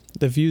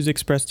The views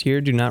expressed here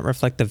do not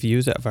reflect the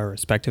views of our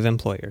respective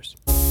employers.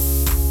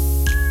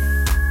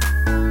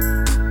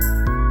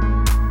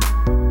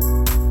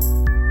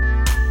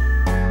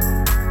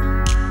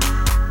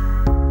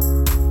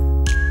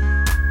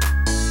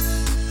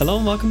 Hello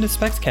and welcome to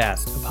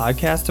SpexCast, a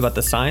podcast about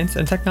the science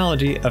and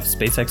technology of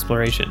space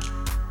exploration.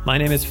 My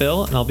name is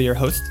Phil, and I'll be your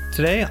host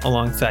today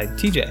alongside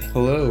TJ.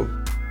 Hello.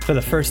 For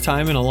the first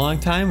time in a long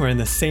time, we're in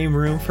the same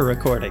room for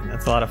recording.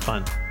 That's a lot of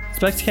fun.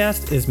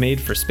 SpexCast is made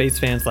for space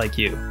fans like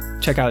you.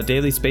 Check out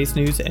daily space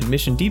news and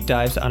mission deep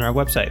dives on our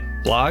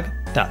website,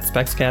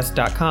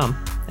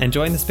 blog.spexcast.com, and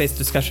join the space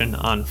discussion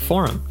on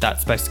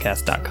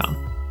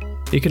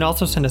forum.spexcast.com. You can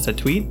also send us a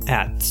tweet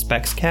at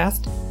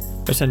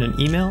SpexCast or send an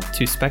email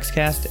to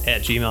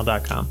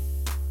spexcast@gmail.com.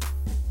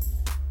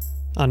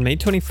 On May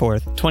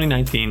 24th,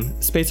 2019,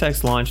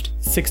 SpaceX launched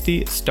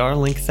 60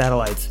 Starlink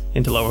satellites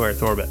into low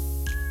Earth orbit.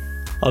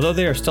 Although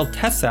they are still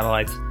test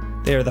satellites,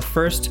 they are the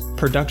first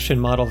production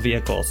model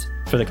vehicles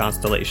for the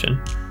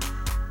constellation.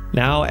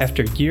 Now,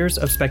 after years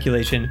of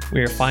speculation, we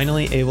are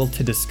finally able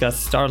to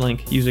discuss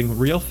Starlink using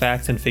real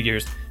facts and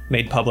figures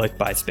made public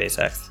by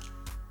SpaceX.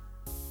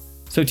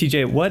 So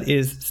TJ, what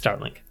is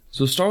Starlink?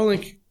 So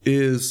Starlink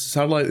is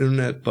satellite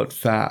internet, but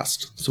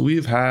fast. So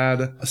we've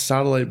had a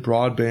satellite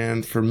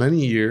broadband for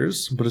many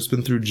years, but it's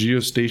been through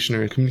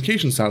geostationary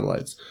communication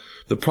satellites.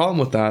 The problem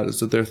with that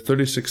is that they're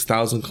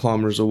 36,000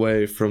 kilometers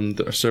away from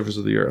the surface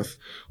of the Earth,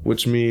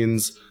 which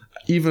means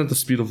even at the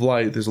speed of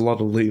light, there's a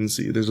lot of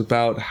latency. There's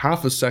about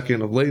half a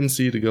second of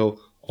latency to go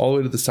all the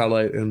way to the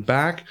satellite and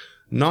back,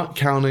 not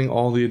counting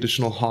all the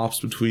additional hops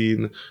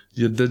between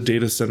the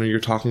data center you're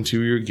talking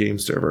to or your game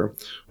server,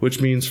 which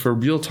means for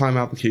real-time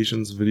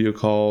applications, video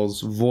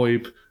calls,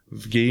 VoIP,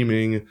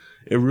 gaming,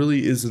 it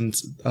really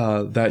isn't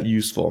that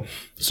useful.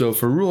 So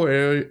for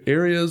rural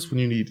areas, when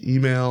you need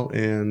email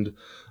and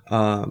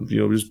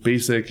just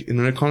basic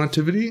internet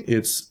connectivity,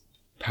 it's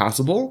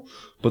passable,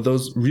 but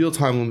those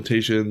real-time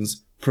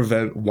limitations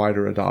prevent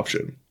wider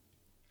adoption.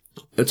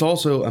 It's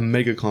also a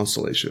mega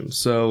constellation.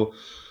 So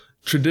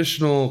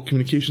traditional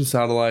communication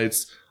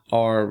satellites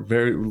are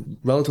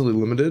relatively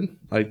limited.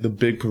 Like the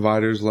big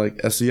providers like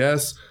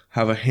SES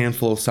have a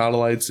handful of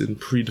satellites in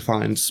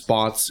predefined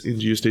spots in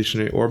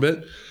geostationary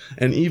orbit.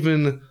 And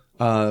even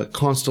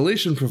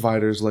constellation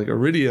providers like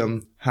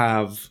Iridium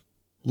have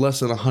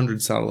less than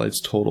 100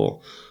 satellites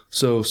total.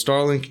 So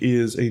Starlink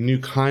is a new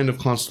kind of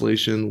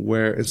constellation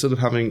where instead of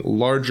having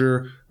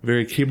larger,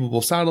 very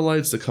capable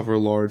satellites that cover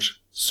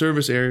large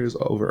service areas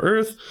over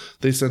Earth,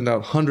 they send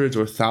out hundreds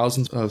or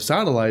thousands of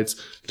satellites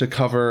to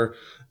cover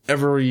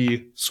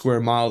every square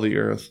mile of the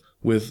Earth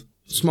with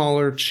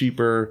smaller,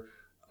 cheaper,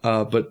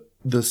 but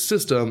the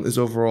system is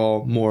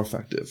overall more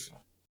effective.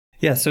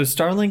 Yeah, so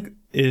Starlink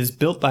is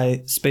built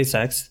by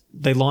SpaceX.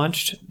 They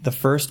launched the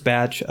first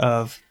batch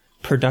of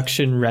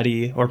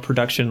production-ready or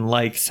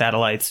production-like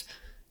satellites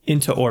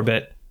into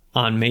orbit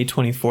on May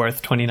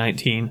 24th,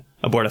 2019,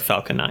 aboard a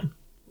Falcon 9.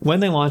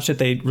 When they launched it,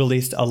 they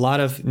released a lot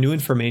of new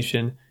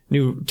information,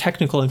 new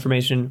technical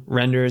information,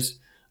 renders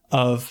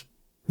of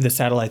the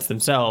satellites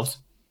themselves,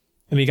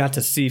 and we got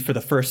to see for the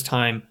first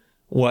time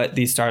what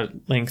these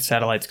Starlink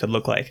satellites could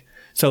look like.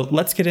 So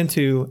let's get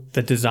into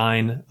the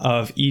design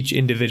of each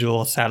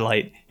individual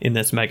satellite in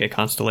this mega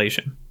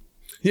constellation.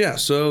 Yeah,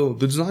 so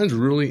the design's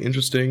really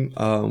interesting.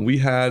 We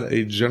had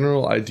a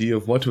general idea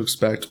of what to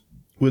expect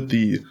with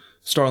the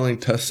Starlink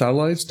test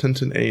satellites,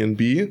 Tintin A and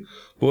B,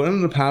 but what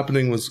ended up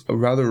happening was a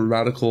rather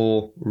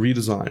radical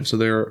redesign. So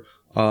they're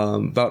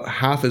about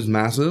half as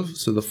massive.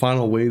 So the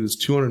final weight is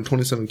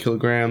 227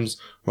 kilograms,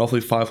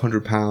 roughly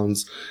 500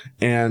 pounds,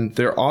 and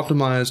they're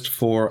optimized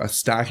for a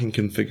stacking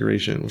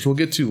configuration, which we'll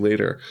get to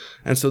later.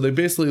 And so they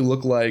basically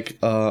look like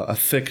a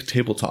thick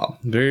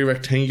tabletop, very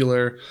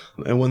rectangular.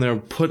 And when they're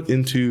put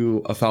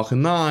into a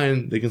Falcon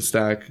 9, they can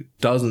stack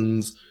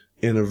dozens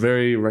in a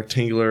very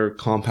rectangular,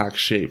 compact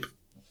shape.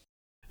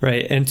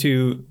 Right, and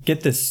to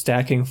get this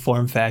stacking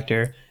form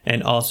factor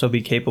and also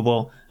be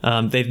capable,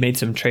 they've made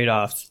some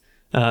trade-offs.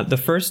 The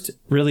first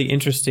really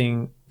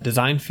interesting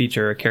design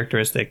feature or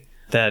characteristic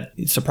that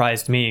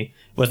surprised me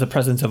was the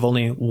presence of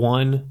only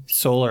one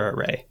solar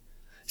array.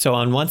 So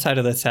on one side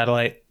of the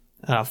satellite,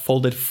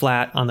 folded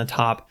flat on the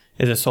top,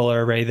 is a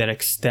solar array that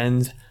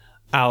extends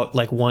out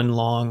like one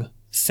long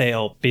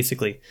sail,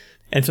 basically.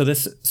 And so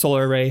this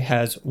solar array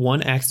has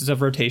one axis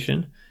of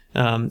rotation,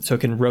 so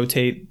it can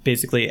rotate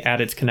basically at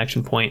its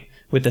connection point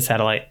with the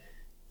satellite,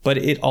 but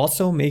it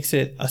also makes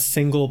it a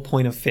single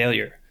point of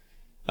failure.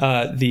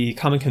 The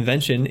common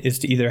convention is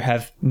to either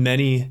have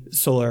many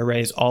solar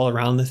arrays all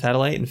around the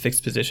satellite in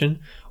fixed position,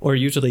 or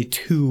usually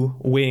two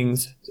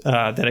wings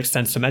that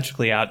extend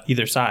symmetrically out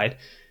either side.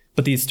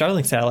 But these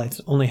Starlink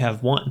satellites only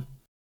have one.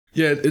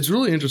 Yeah, it's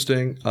really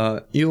interesting.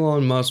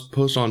 Elon Musk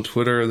posted on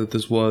Twitter that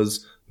this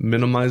was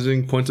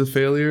minimizing points of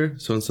failure.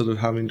 So instead of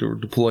having to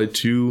deploy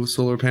two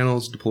solar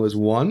panels, it deploys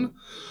one.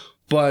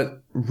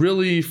 But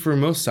really, for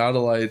most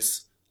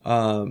satellites,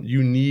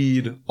 you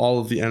need all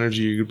of the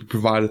energy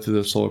provided through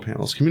the solar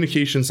panels.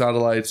 Communication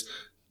satellites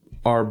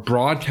are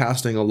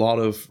broadcasting a lot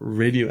of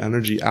radio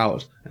energy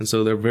out, and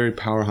so they're very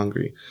power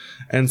hungry.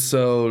 And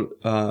so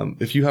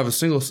if you have a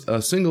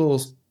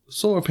single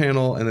solar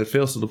panel and it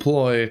fails to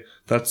deploy,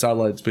 that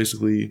satellite's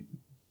basically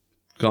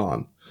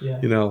gone. Yeah.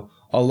 You know,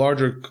 a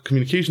larger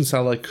communication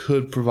satellite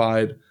could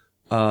provide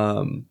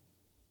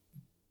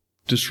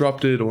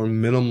disrupted or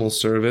minimal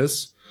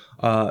service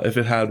if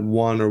it had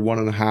 1 or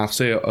 1.5,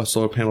 say a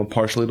solar panel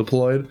partially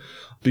deployed,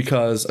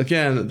 because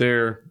again,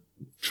 their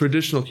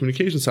traditional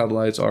communication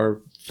satellites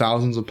are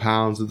thousands of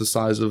pounds, of the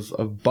size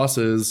of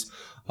buses,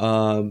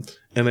 and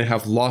they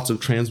have lots of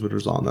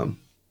transmitters on them.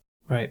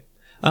 Right.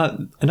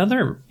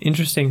 Another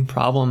interesting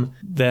problem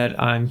that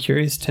I'm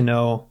curious to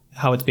know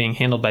how it's being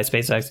handled by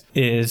SpaceX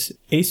is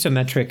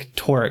asymmetric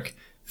torque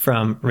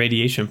from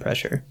radiation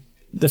pressure.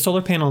 The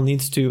solar panel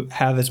needs to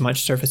have as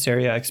much surface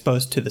area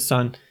exposed to the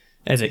sun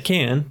as it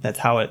can. That's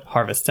how it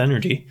harvests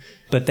energy.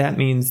 But that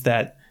means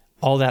that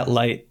all that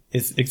light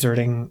is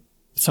exerting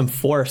some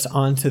force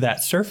onto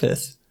that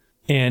surface.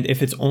 And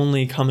if it's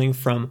only coming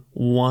from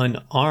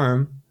one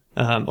arm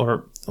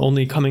or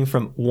only coming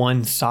from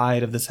one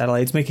side of the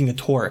satellite, it's making a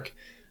torque,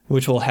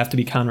 which will have to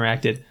be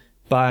counteracted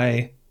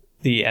by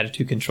the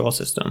attitude control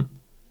system.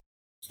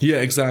 Yeah,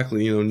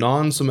 exactly. You know,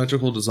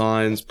 non-symmetrical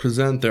designs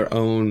present their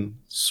own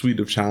suite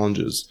of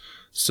challenges.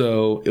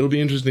 So it'll be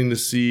interesting to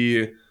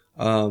see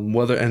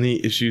whether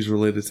any issues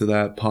related to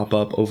that pop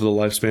up over the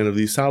lifespan of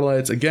these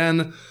satellites.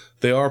 Again,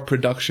 they are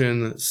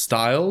production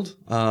styled,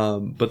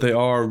 but they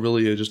are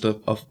really just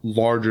a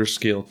larger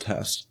scale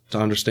test to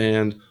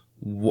understand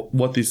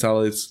what these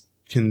satellites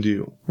can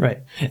do.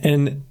 Right.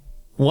 And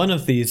one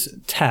of these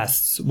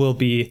tests will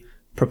be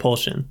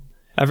propulsion.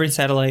 Every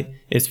satellite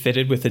is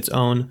fitted with its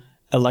own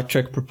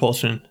electric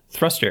propulsion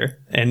thruster,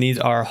 and these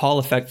are Hall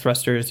effect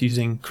thrusters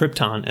using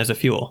krypton as a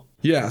fuel.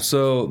 Yeah,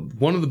 so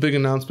one of the big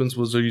announcements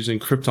was they're using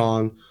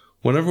krypton.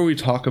 Whenever we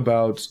talk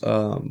about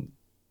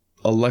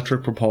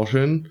electric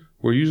propulsion,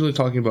 we're usually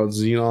talking about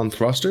xenon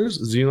thrusters.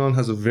 Xenon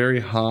has a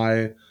very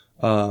high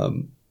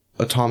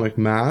atomic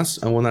mass,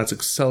 and when that's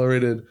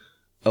accelerated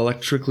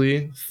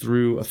electrically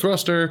through a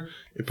thruster,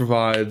 it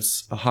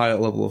provides a high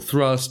level of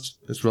thrust.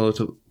 It's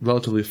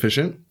relatively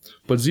efficient,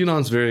 but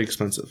xenon's very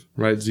expensive,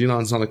 right?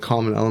 Xenon's not a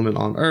common element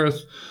on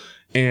Earth,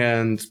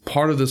 and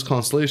part of this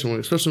constellation,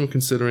 especially when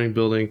considering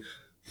building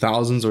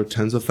thousands or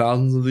tens of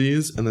thousands of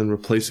these and then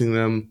replacing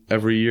them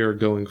every year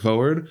going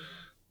forward,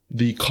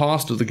 the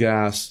cost of the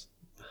gas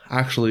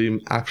actually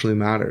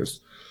matters.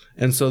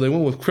 And so they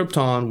went with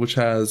krypton, which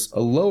has a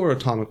lower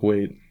atomic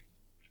weight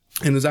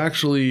and is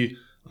actually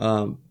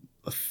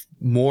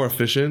more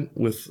efficient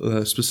with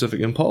a specific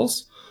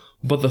impulse.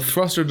 But the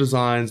thruster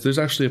designs, there's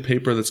actually a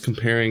paper that's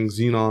comparing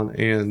xenon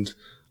and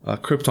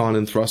krypton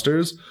in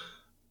thrusters.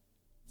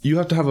 You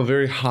have to have a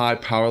very high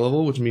power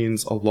level, which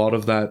means a lot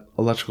of that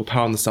electrical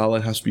power on the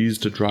satellite has to be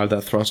used to drive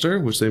that thruster,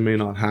 which they may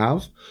not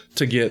have,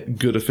 to get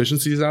good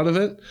efficiencies out of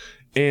it.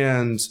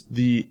 And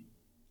the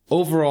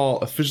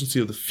overall efficiency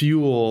of the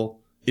fuel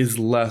is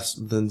less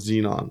than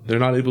xenon. They're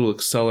not able to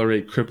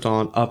accelerate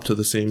krypton up to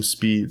the same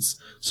speeds.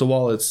 So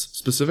while its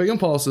specific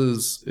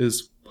impulses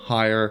is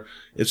higher,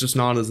 it's just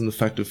not as an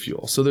effective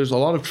fuel. So there's a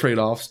lot of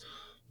trade-offs,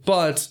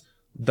 but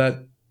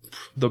that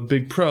the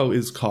big pro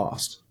is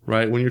cost,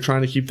 right? When you're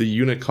trying to keep the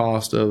unit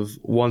cost of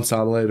one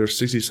satellite or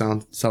 60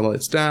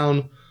 satellites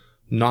down,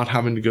 not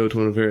having to go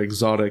to a very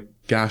exotic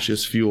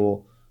gaseous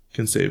fuel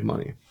can save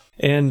money.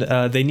 And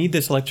they need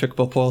this electric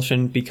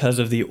propulsion because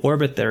of the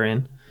orbit they're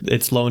in.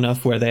 It's low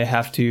enough where they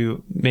have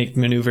to make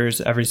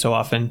maneuvers every so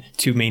often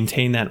to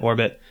maintain that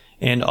orbit,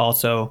 and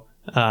also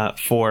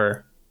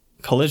for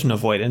collision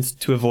avoidance,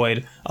 to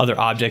avoid other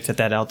objects at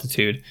that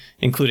altitude,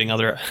 including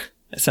other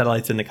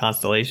satellites in the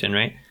constellation,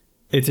 right?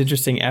 It's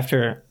interesting,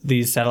 after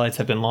these satellites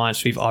have been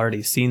launched, we've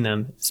already seen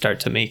them start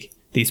to make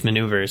these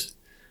maneuvers,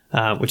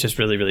 which is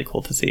really, really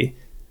cool to see.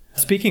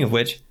 Speaking of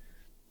which,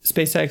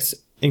 SpaceX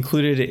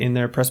included in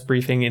their press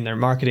briefing, in their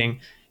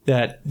marketing,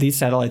 that these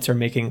satellites are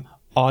making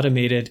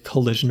automated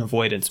collision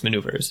avoidance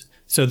maneuvers.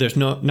 So there's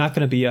not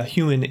going to be a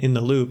human in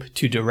the loop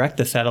to direct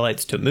the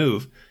satellites to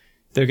move.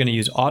 They're going to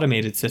use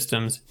automated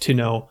systems to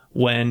know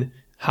when,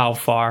 how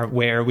far,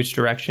 where, which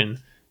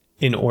direction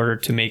in order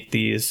to make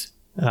these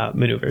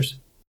maneuvers.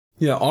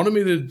 Yeah,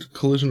 automated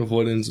collision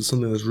avoidance is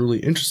something that's really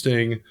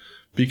interesting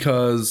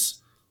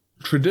because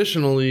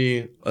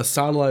traditionally a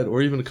satellite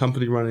or even a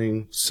company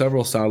running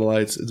several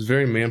satellites, it's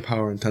very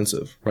manpower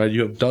intensive, right?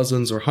 You have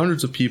dozens or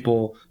hundreds of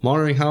people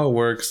monitoring how it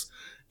works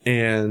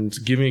and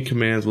giving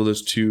commands, whether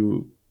it's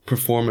to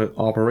perform an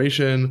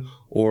operation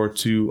or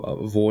to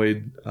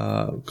avoid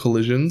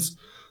collisions.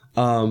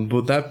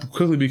 But that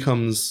quickly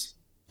becomes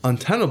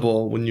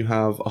untenable when you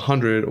have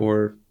 100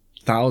 or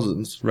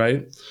thousands,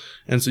 right?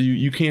 And so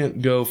you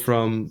can't go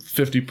from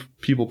 50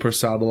 people per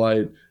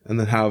satellite and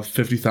then have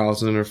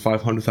 50,000 or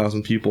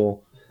 500,000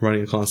 people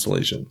running a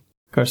constellation.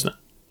 Of course not.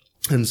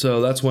 And so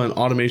that's when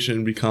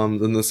automation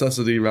becomes a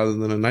necessity rather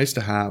than a nice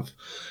to have.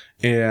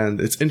 And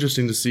it's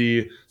interesting to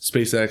see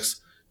SpaceX,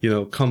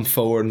 come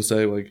forward and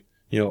say,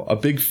 a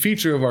big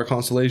feature of our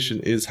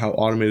constellation is how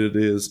automated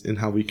it is in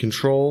how we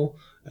control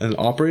and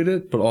operate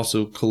it, but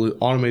also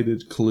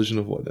automated collision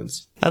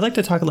avoidance. I'd like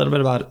to talk a little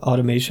bit about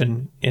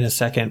automation in a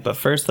second, but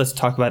first let's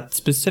talk about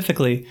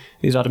specifically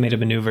these automated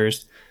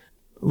maneuvers.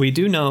 We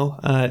do know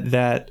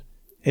that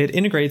it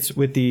integrates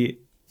with the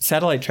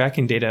satellite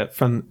tracking data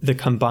from the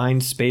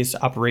Combined Space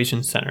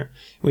Operations Center,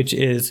 which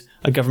is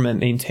a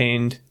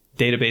government-maintained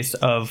database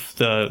of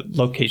the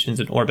locations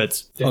and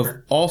orbits of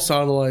all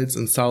satellites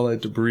and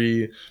satellite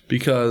debris,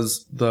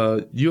 because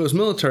the U.S.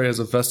 military has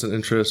a vested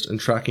interest in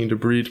tracking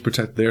debris to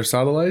protect their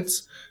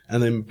satellites,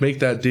 and they make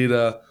that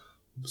data,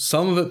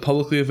 some of it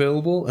publicly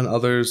available and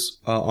others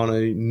on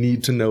a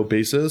need-to-know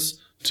basis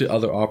to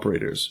other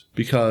operators,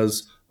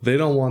 because they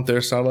don't want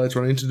their satellites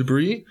running into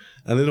debris,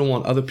 and they don't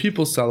want other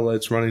people's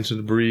satellites running into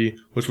debris,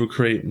 which would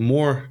create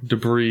more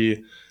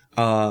debris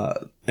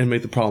and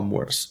make the problem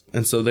worse.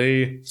 And so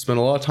they spend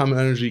a lot of time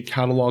and energy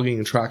cataloging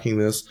and tracking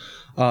this.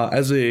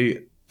 As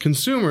a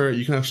consumer,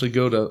 you can actually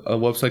go to a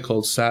website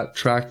called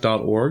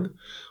sattrack.org,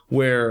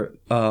 where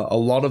a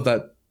lot of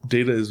that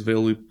data is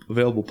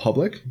available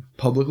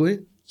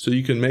publicly. So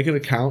you can make an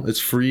account, it's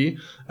free,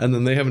 and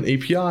then they have an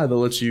API that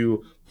lets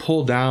you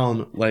pull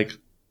down like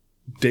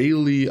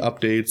daily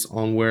updates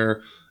on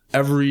where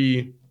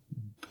every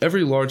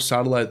large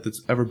satellite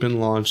that's ever been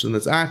launched and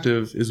that's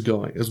active is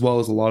going, as well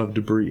as a lot of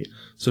debris.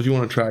 So if you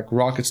want to track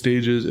rocket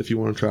stages, if you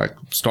want to track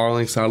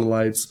Starlink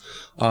satellites,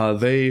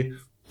 they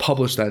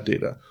publish that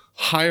data.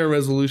 Higher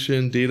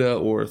resolution data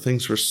or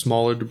things for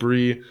smaller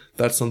debris,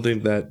 that's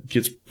something that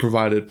gets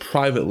provided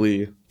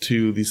privately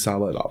to these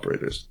satellite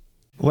operators.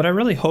 What I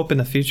really hope in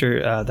the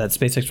future that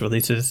SpaceX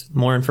releases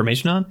more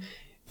information on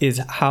is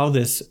how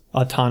this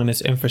autonomous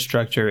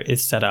infrastructure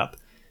is set up.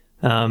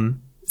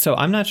 So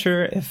I'm not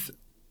sure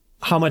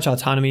how much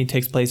autonomy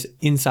takes place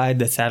inside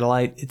the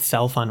satellite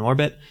itself on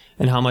orbit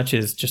and how much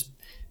is just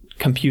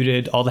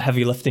computed, all the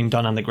heavy lifting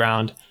done on the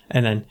ground,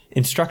 and then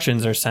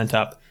instructions are sent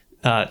up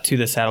to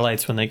the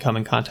satellites when they come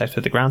in contact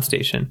with the ground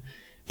station.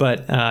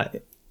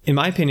 But in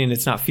my opinion,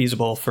 it's not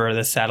feasible for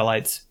the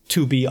satellites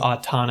to be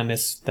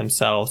autonomous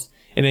themselves.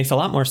 It makes a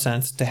lot more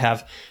sense to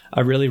have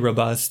a really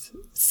robust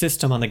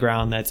system on the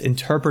ground that's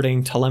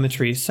interpreting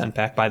telemetry sent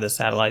back by the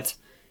satellites,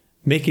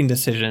 making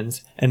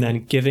decisions, and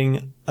then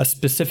giving a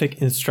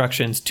specific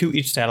instructions to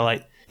each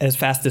satellite as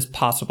fast as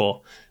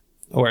possible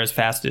or as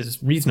fast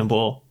as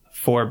reasonable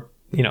for,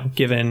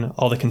 given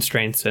all the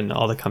constraints and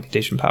all the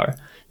computation power.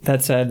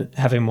 That said,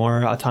 having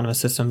more autonomous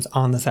systems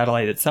on the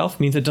satellite itself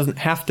means it doesn't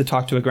have to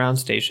talk to a ground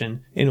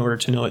station in order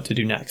to know what to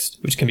do next,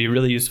 which can be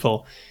really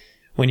useful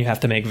when you have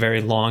to make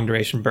very long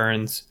duration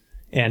burns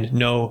and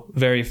know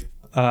very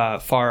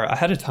far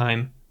ahead of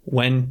time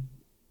when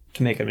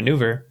to make a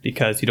maneuver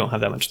because you don't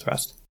have that much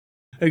thrust.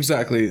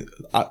 Exactly.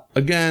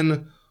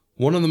 Again,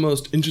 one of the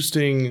most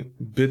interesting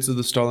bits of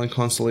the Starlink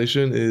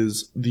constellation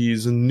is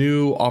these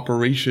new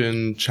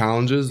operation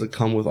challenges that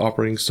come with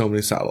operating so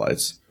many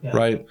satellites,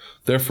 right?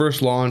 Their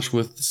first launch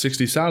with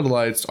 60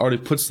 satellites already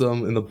puts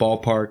them in the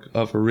ballpark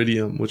of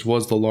Iridium, which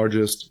was the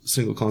largest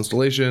single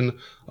constellation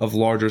of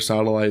larger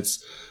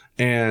satellites.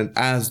 And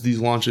as these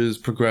launches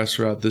progress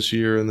throughout this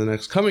year and the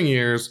next coming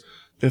years,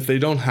 if they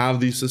don't have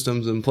these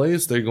systems in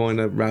place, they're going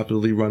to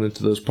rapidly run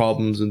into those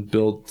problems and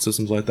build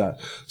systems like that.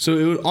 So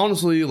it would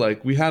honestly,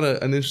 we had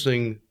an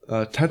interesting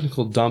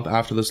technical dump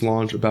after this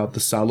launch about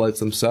the satellites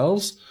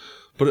themselves,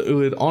 but it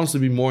would honestly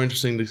be more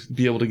interesting to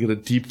be able to get a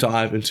deep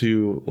dive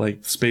into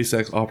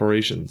SpaceX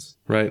operations,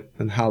 right?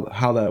 And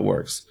how that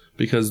works,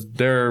 because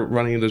they're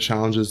running into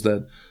challenges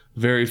that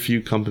very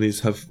few companies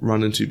have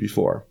run into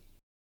before.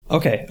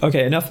 Okay,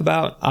 enough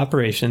about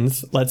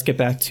operations. Let's get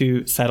back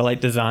to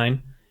satellite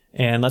design.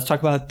 And let's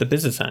talk about the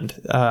business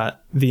end,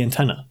 the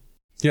antenna.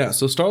 Yeah,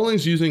 so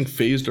Starlink's using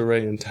phased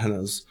array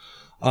antennas.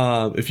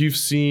 If you've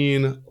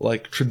seen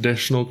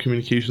traditional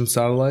communication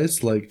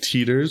satellites like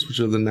Teeters,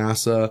 which are the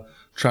NASA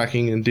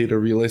tracking and data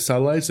relay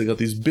satellites, they got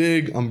these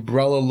big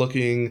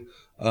umbrella-looking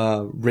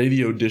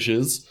radio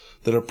dishes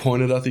that are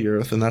pointed at the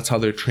Earth, and that's how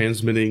they're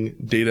transmitting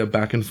data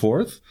back and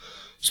forth.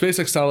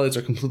 SpaceX satellites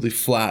are completely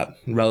flat,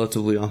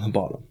 relatively on the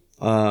bottom.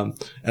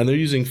 And they're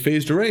using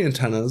phased array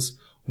antennas,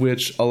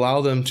 which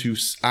allow them to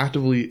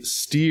actively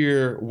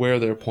steer where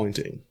they're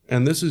pointing.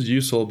 And this is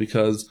useful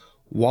because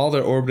while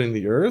they're orbiting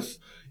the Earth,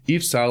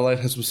 each satellite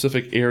has a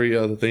specific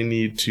area that they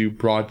need to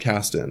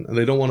broadcast in. And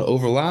they don't want to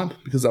overlap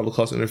because that will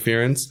cause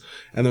interference.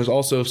 And there's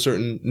also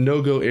certain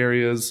no-go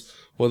areas,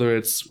 whether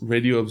it's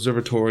radio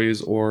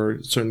observatories or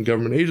certain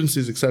government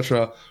agencies,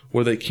 etc.,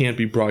 where they can't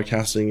be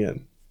broadcasting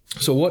in.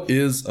 So what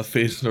is a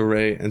phased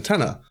array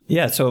antenna?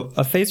 Yeah, so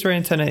a phased array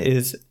antenna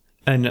is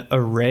an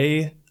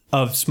array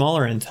of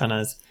smaller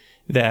antennas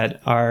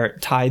that are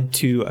tied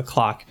to a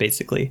clock,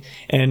 basically.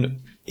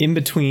 And in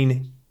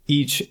between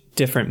each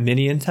different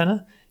mini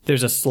antenna,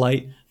 there's a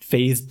slight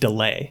phase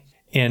delay.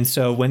 And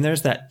so when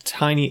there's that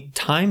tiny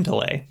time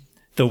delay,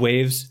 the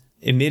waves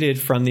emitted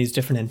from these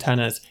different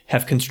antennas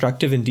have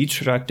constructive and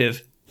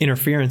destructive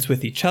interference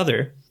with each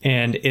other.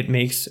 And it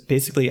makes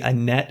basically a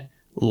net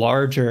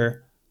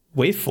larger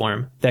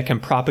waveform that can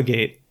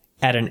propagate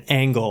at an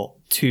angle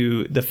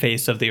to the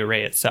face of the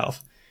array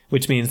itself.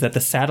 which means that the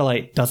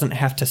satellite doesn't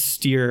have to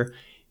steer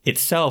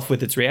itself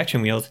with its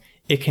reaction wheels.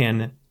 It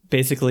can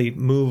basically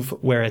move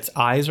where its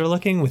eyes are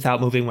looking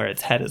without moving where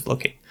its head is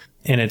looking.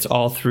 And it's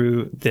all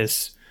through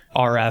this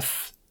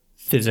RF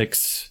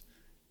physics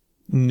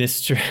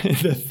mystery,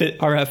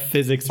 RF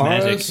physics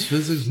magic. RF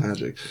physics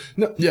magic.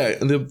 No, yeah,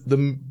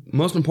 the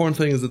most important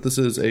thing is that this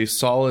is a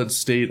solid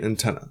state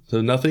antenna.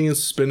 So nothing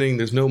is spinning,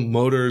 there's no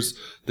motors,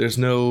 there's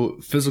no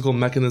physical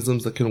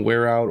mechanisms that can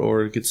wear out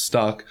or get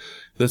stuck.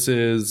 This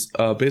is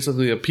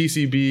basically a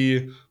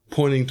PCB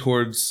pointing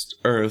towards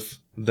Earth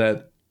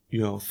that,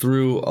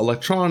 through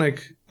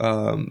electronic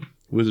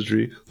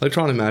wizardry,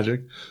 electronic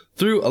magic,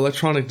 through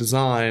electronic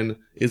design,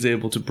 is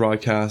able to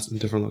broadcast in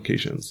different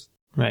locations.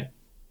 Right.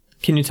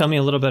 Can you tell me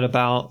a little bit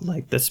about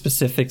the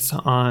specifics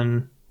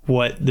on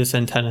what this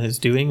antenna is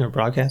doing or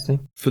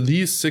broadcasting? For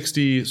these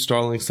 60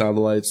 Starlink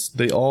satellites,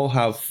 they all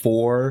have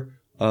 4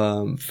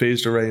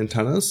 phased array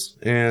antennas,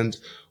 and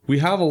we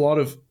have a lot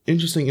of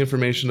interesting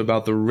information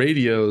about the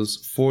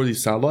radios for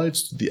these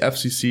satellites, the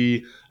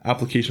FCC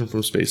application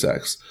from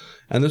SpaceX.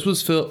 And this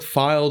was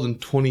filed in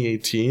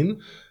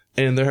 2018,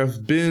 and there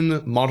have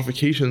been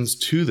modifications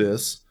to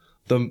this.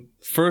 The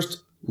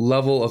first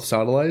level of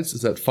satellites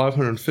is at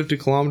 550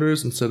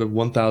 kilometers instead of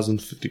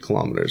 1,050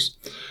 kilometers.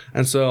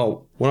 And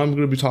so when I'm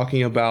going to be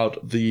talking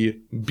about the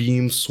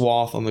beam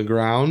swath on the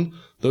ground,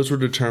 those were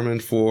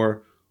determined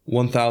for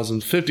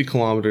 1,050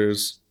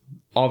 kilometers.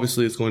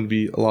 Obviously, it's going to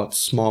be a lot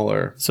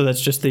smaller. So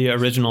that's just the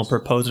original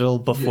proposal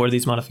before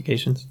these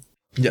modifications?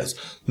 Yes.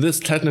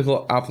 This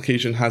technical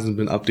application hasn't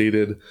been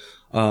updated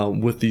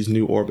with these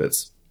new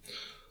orbits.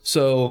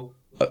 So,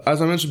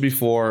 as I mentioned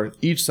before,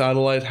 each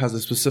satellite has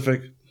a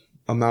specific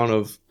amount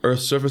of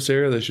Earth's surface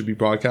area they should be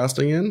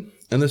broadcasting in.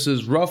 And this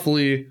is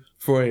roughly,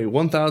 for a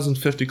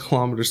 1,050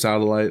 kilometer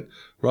satellite,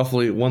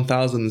 roughly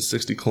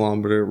 1,060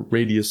 kilometer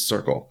radius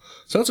circle.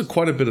 So that's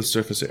quite a bit of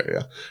surface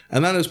area.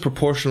 And that is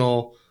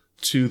proportional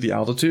to the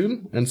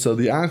altitude. And so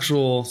the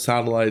actual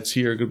satellites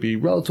here could be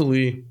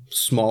relatively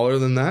smaller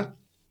than that.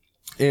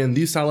 And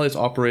these satellites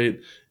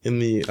operate in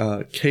the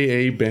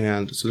Ka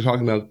band. So they're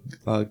talking about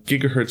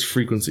gigahertz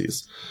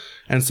frequencies.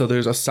 And so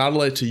there's a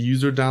satellite to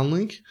user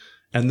downlink,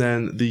 and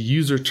then the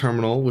user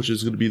terminal, which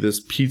is going to be this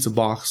pizza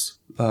box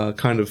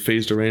kind of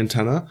phased array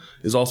antenna,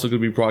 is also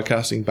going to be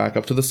broadcasting back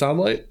up to the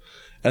satellite.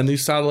 And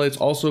these satellites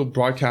also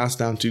broadcast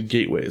down to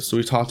gateways. So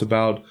we talked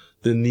about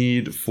the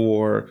need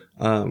for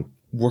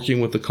working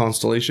with the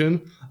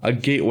constellation. A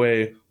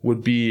gateway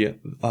would be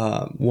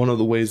one of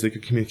the ways they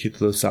could communicate to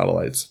those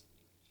satellites.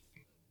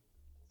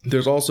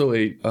 There's also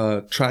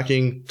a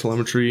tracking,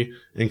 telemetry,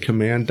 and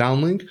command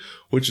downlink,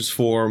 which is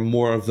for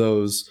more of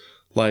those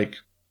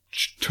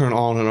turn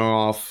on and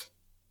off,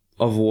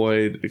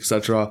 avoid,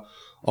 etc.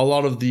 A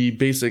lot of the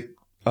basic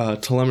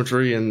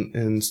telemetry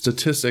and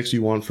statistics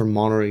you want for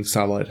monitoring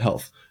satellite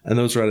health, and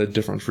those are at a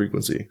different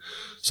frequency.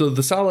 So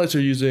the satellites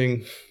are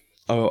using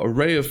an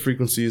array of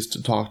frequencies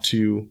to talk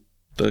to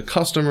the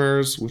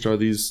customers, which are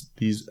these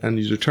end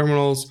user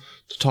terminals,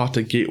 to talk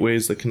to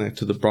gateways that connect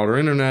to the broader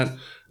internet,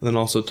 and then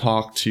also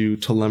talk to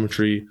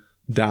telemetry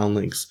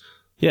downlinks.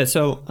 Yeah,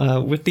 so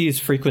with these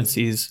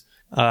frequencies,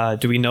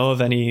 do we know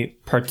of any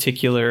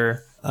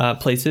particular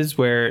places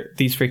where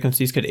these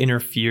frequencies could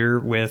interfere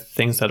with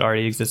things that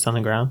already exist on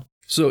the ground?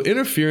 So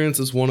interference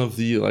is one of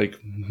the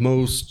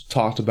most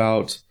talked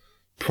about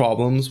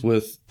problems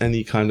with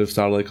any kind of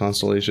satellite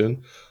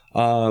constellation.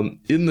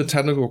 In the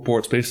technical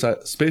report,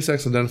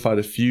 SpaceX identified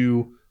a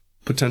few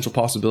potential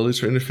possibilities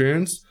for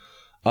interference.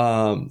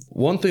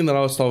 One thing that I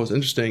always thought was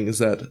interesting is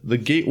that the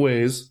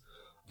gateways,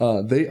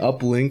 they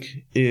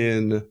uplink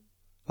in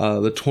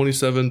the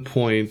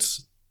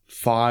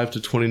 27.5 to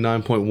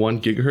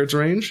 29.1 gigahertz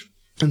range.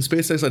 And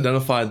SpaceX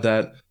identified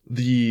that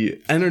the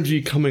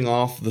energy coming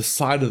off the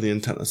side of the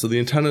antenna, so the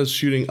antenna is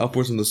shooting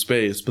upwards into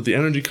space, but the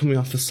energy coming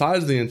off the side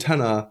of the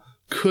antenna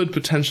could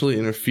potentially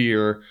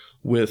interfere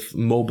with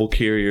mobile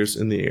carriers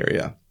in the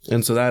area.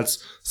 And so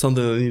that's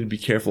something that they need to be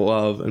careful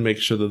of and make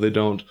sure that they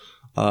don't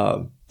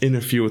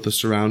interfere with the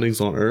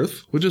surroundings on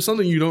Earth, which is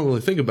something you don't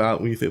really think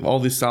about when you think of all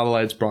these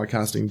satellites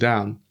broadcasting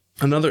down.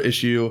 Another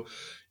issue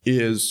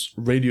is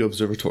radio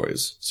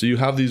observatories. So you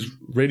have these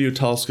radio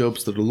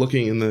telescopes that are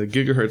looking in the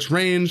gigahertz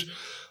range,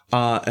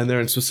 and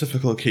they're in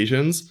specific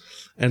locations.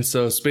 And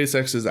so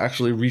SpaceX has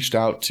actually reached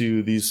out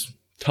to these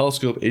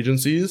telescope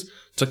agencies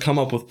to come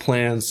up with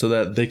plans so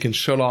that they can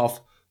shut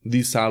off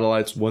these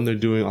satellites when they're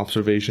doing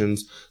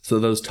observations so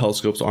that those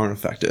telescopes aren't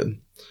affected.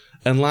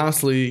 And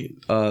lastly,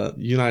 the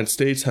United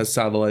States has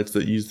satellites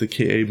that use the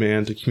Ka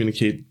band to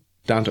communicate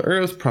down to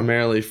Earth,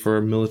 primarily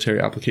for military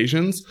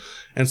applications.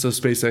 And so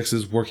SpaceX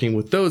is working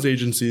with those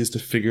agencies to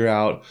figure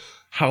out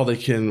how they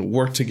can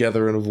work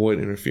together and avoid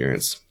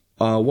interference.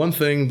 One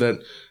thing that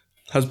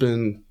has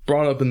been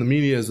brought up in the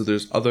media is that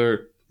there's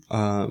other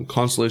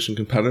constellation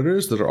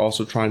competitors that are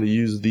also trying to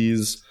use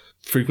these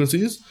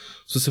frequencies,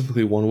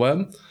 specifically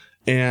OneWeb.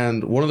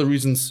 And one of the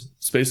reasons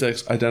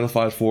SpaceX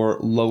identified for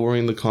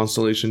lowering the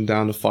constellation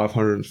down to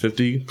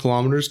 550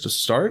 kilometers to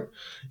start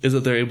is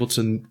that they're able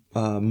to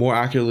more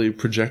accurately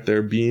project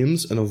their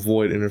beams and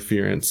avoid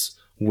interference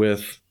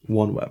with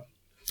OneWeb.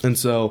 And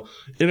so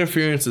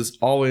interference is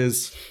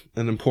always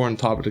an important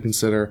topic to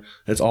consider.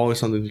 It's always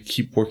something to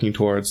keep working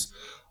towards.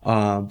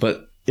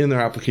 But in their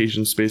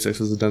application, SpaceX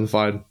has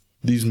identified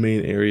these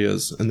main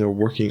areas, and they're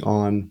working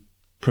on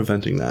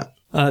preventing that.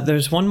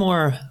 There's one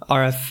more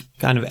RF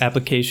kind of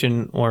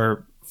application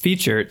or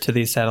feature to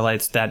these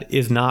satellites that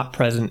is not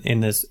present in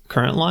this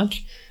current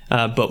launch,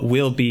 but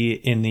will be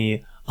in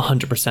the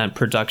 100%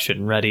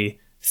 production-ready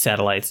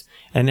satellites.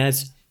 And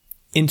that's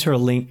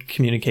interlink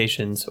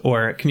communications,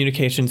 or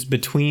communications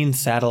between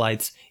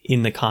satellites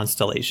in the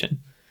constellation.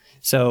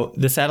 So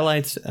the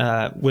satellites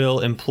will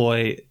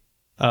employ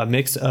a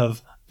mix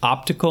of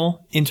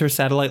optical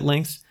inter-satellite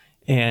links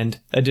and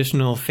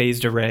additional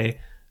phased array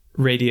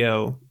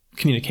radio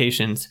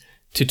communications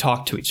to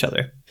talk to each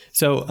other.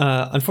 So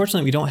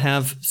unfortunately, we don't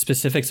have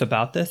specifics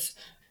about this.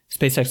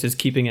 SpaceX is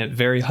keeping it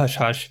very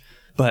hush-hush,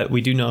 but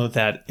we do know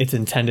that it's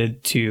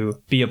intended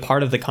to be a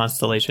part of the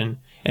constellation,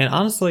 and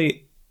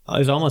honestly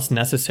is almost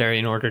necessary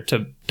in order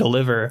to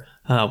deliver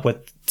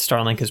what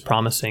Starlink is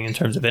promising in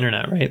terms of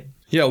internet, right?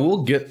 Yeah,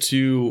 we'll get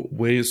to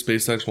ways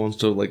SpaceX wants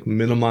to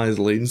minimize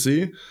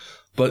latency,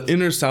 but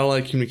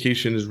inter-satellite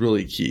communication is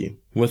really key.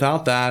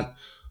 Without that,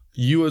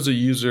 you as a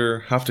user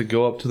have to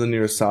go up to the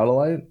nearest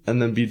satellite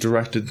and then be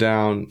directed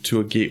down to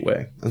a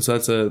gateway. And so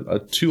that's a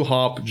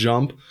 2-hop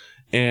jump,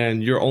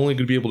 and you're only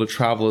going to be able to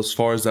travel as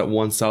far as that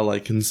one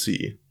satellite can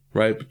see,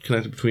 right?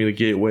 Connected between a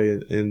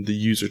gateway and the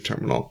user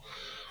terminal.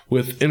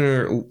 With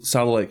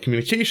inter-satellite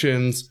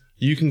communications,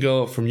 you can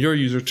go from your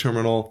user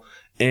terminal,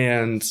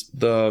 and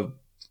the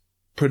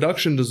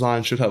production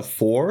design should have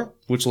 4,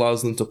 which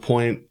allows them to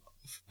point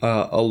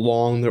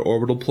along their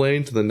orbital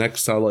plane to the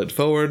next satellite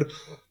forward,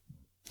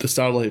 the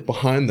satellite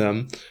behind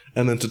them,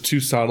 and then to 2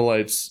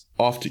 satellites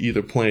off to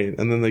either plane.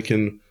 And then they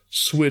can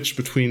switch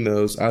between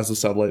those as the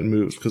satellite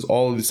moves, because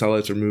all of these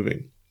satellites are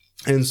moving.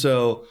 And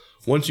so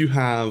once you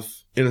have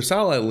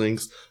inter-satellite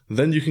links,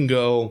 then you can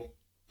go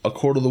a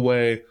quarter of the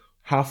way,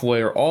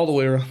 halfway, or all the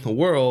way around the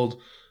world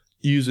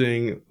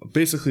using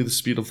basically the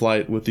speed of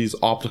light with these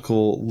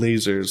optical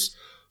lasers,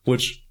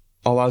 which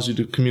allows you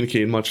to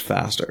communicate much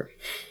faster.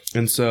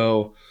 And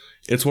so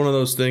it's one of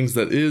those things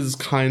that is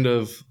kind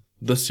of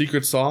the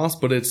secret sauce,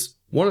 but it's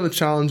one of the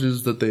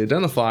challenges that they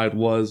identified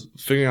was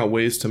figuring out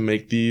ways to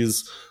make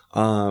these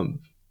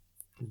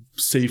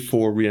safe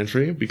for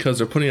reentry, because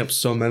they're putting up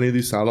so many of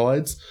these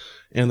satellites,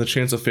 and the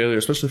chance of failure,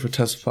 especially for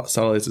test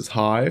satellites, is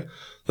high,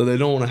 that they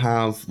don't want to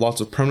have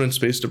lots of permanent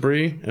space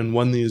debris. And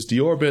when these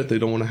deorbit, they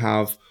don't want to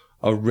have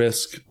a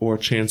risk or a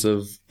chance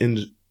of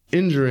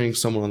injuring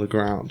someone on the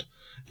ground.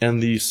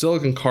 And the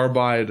silicon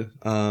carbide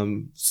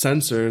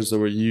sensors that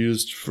were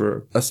used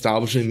for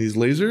establishing these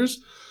lasers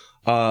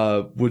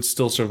would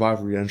still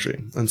survive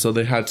reentry. And so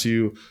they had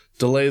to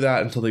delay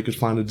that until they could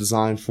find a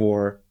design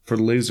for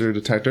laser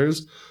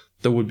detectors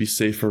that would be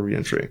safe for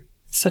reentry.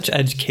 Such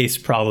edge case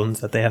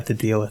problems that they have to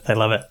deal with. I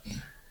love it.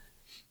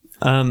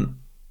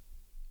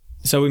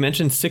 So we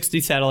mentioned 60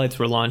 satellites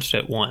were launched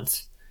at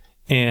once.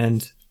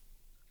 And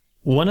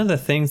one of the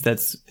things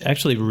that's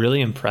actually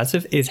really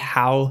impressive is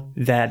how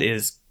that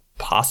is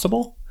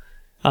possible.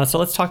 So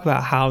let's talk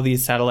about how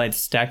these satellites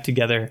stack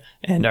together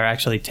and are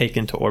actually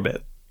taken to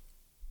orbit.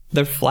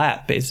 They're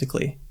flat,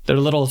 basically. They're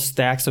little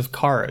stacks of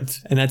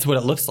cards, and that's what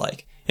it looks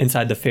like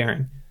inside the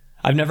fairing.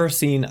 I've never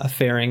seen a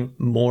fairing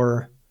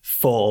more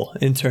full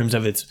in terms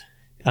of its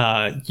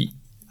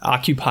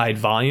occupied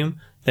volume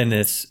than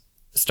this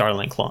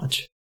Starlink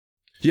launch.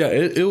 Yeah,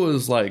 it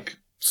was like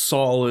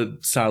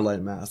solid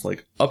satellite mass,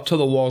 like up to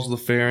the walls of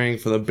the fairing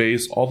for the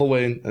base, all the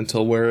way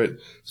until where it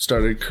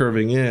started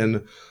curving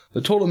in.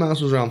 The total mass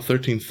was around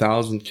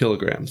 13,000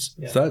 kilograms.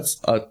 Yeah. So that's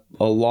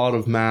a lot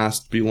of mass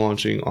to be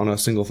launching on a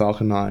single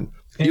Falcon 9.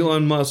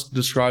 Elon Musk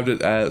described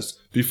it as,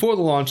 before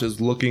the launch,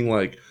 as looking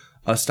like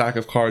a stack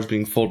of cards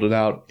being folded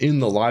out. In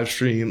the live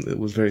stream, it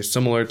was very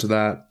similar to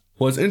that.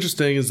 What's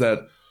interesting is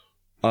that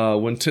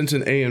when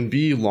Tintin A and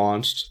B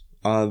launched,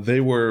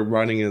 they were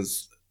running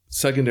as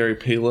secondary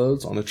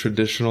payloads on a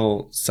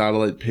traditional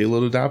satellite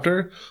payload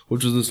adapter,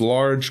 which was this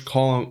large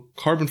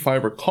carbon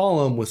fiber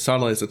column with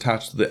satellites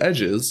attached to the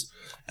edges,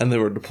 and they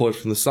were deployed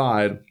from the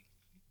side.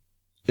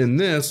 In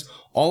this,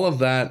 all of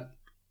that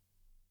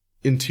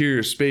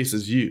interior space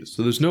is used,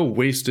 so there's no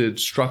wasted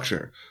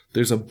structure.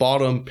 There's a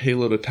bottom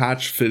payload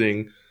attached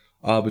fitting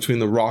between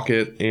the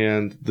rocket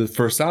and the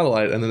first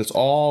satellite, and then it's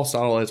all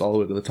satellites all the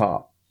way to the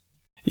top.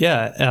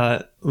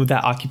 Yeah, with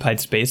that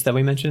occupied space that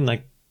we mentioned,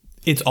 like,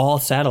 it's all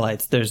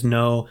satellites. There's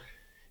no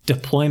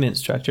deployment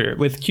structure.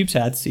 With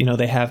CubeSats,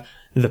 they have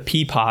the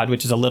P-pod,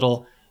 which is a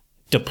little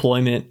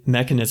deployment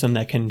mechanism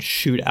that can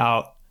shoot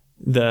out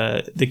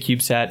the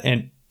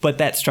CubeSat, but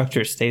that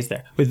structure stays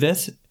there. With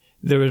this,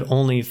 there was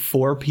only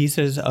 4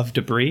 pieces of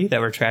debris that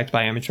were tracked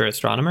by amateur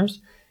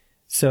astronomers.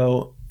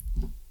 So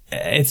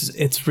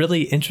it's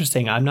really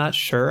interesting. I'm not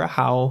sure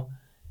how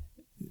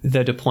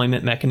the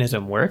deployment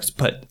mechanism works,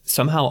 but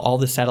somehow all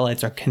the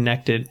satellites are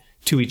connected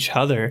to each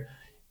other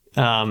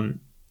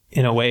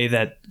in a way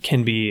that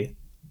can be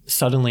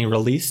suddenly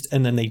released,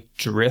 and then they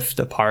drift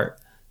apart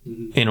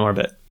in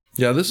orbit.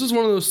 Yeah, this is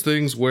one of those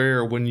things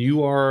where when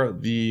you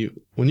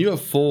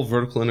have full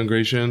vertical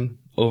integration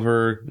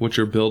over what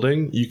you're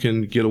building, you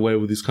can get away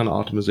with these kind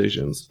of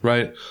optimizations,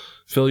 right?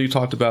 Phil, you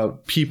talked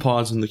about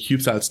P-pods and the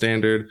CubeSat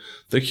standard.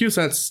 The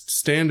CubeSat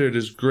standard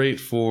is great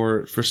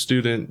for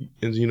student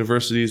in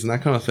universities and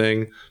that kind of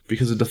thing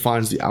because it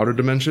defines the outer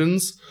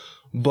dimensions.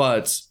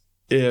 But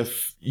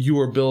if you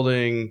are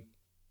building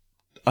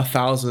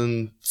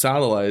 1,000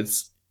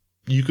 satellites,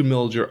 you can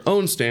build your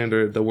own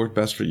standard that worked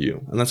best for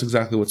you. And that's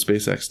exactly what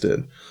SpaceX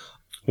did.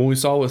 When we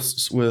saw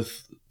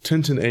with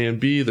Tintin A and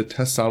B, the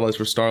test satellites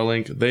for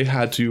Starlink, they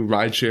had to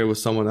ride share with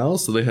someone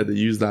else, so they had to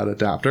use that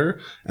adapter.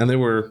 And they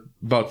were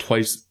about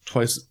twice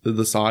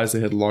the size.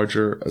 They had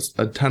larger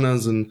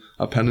antennas and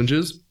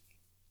appendages.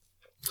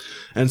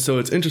 And so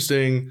it's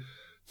interesting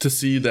to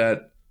see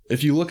that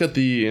if you look at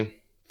the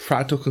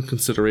practical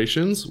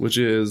considerations, which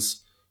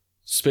is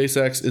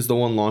SpaceX is the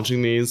one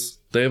launching these.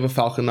 They have a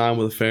Falcon 9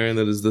 with a fairing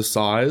that is this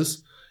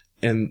size,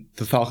 and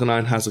the Falcon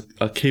 9 has a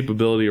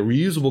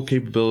reusable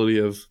capability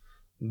of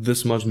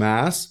this much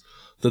mass,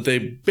 that they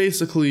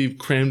basically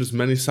crammed as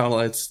many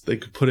satellites they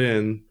could put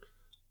in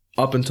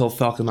up until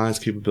Falcon 9's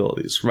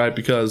capabilities, right?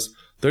 Because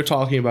they're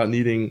talking about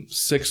needing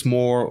 6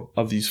 more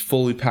of these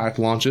fully packed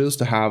launches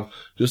to have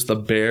just the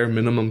bare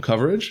minimum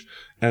coverage,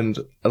 and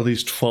at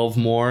least 12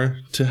 more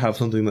to have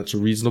something that's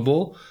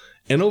reasonable.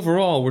 And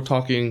overall, we're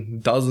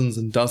talking dozens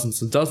and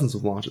dozens and dozens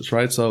of launches,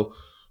 right? So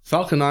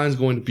Falcon 9 is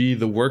going to be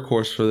the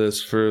workhorse for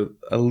this for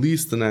at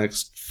least the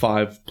next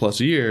 5+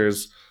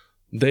 years.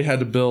 They had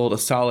to build a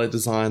satellite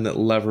design that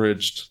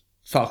leveraged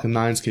Falcon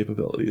 9's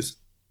capabilities.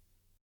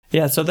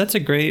 Yeah, so that's a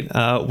great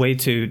way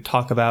to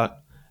talk about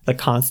the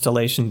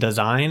constellation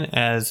design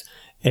as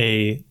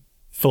a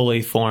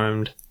fully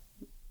formed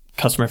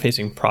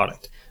customer-facing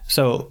product.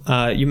 So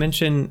you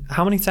mentioned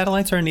how many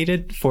satellites are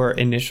needed for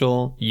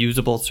initial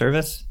usable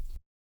service?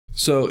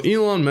 So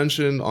Elon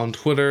mentioned on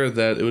Twitter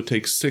that it would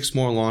take 6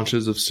 more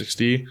launches of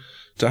 60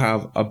 to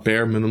have a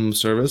bare minimum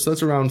service.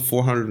 That's around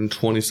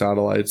 420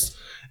 satellites.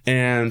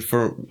 And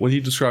for what he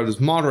described as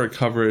moderate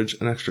coverage,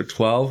 an extra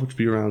 12, which would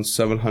be around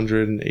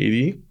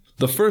 780.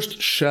 The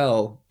first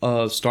shell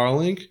of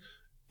Starlink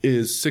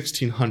is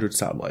 1,600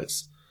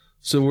 satellites.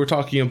 So we're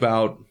talking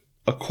about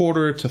a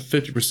quarter to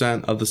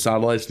 50% of the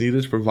satellites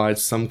needed to provide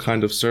some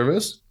kind of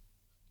service.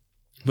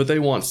 But they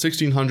want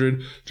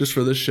 1,600 just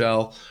for this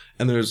shell,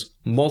 and there's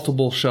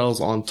multiple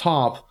shells on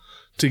top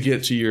to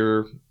get to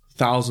your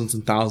thousands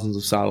and thousands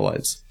of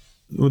satellites.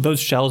 Those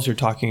shells you're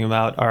talking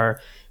about are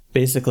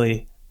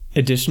basically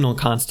additional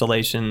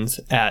constellations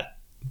at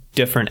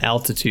different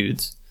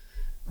altitudes.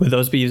 Would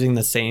those be using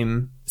the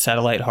same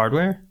satellite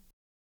hardware?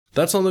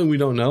 That's something we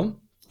don't know.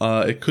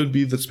 It could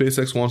be that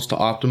SpaceX wants to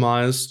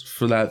optimize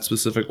for that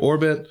specific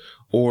orbit,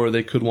 or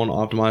they could want to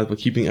optimize by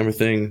keeping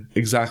everything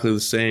exactly the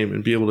same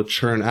and be able to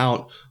churn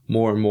out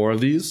more and more of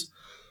these.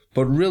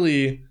 But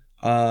really,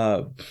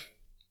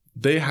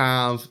 they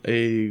have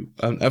an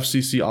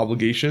FCC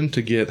obligation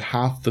to get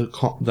half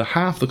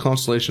the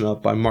constellation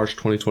up by March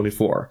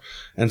 2024.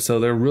 And so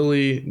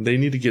they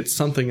need to get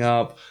something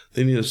up.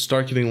 They need to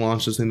start getting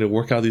launches. They need to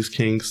work out these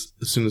kinks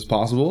as soon as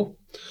possible.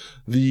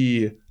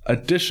 The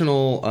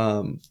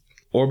additional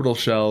orbital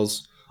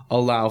shells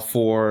allow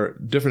for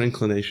different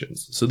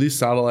inclinations. So these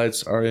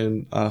satellites are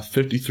in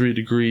 53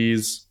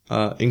 degrees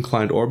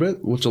inclined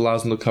orbit, which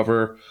allows them to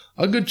cover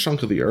a good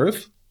chunk of the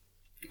Earth.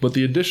 But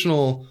the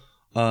additional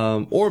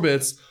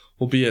orbits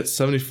will be at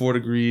 74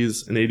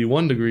 degrees and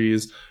 81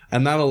 degrees,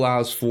 and that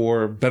allows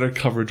for better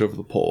coverage over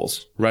the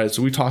poles, right?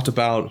 So we talked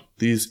about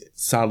these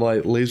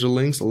satellite laser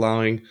links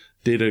allowing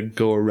data to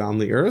go around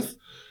the Earth.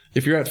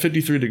 If you're at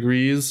 53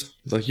 degrees,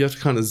 you have to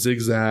kind of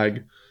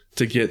zigzag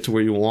to get to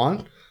where you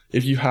want.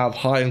 If you have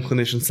high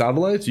inclination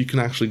satellites, you can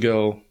actually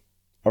go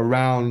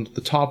around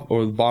the top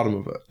or the bottom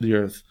of the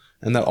Earth,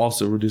 and that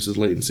also reduces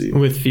latency.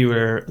 With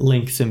fewer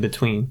links in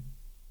between.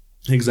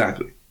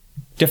 Exactly.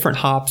 Different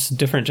hops,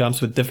 different jumps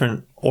with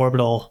different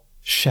orbital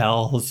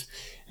shells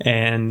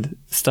and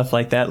stuff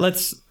like that.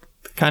 Let's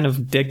kind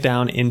of dig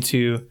down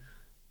into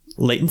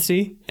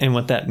latency and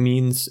what that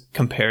means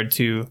compared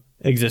to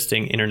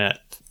existing internet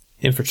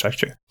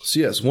infrastructure. So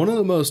yes, one of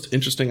the most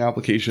interesting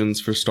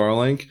applications for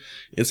Starlink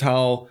is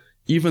how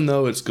even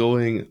though it's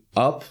going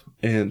up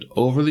and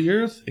over the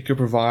Earth, it could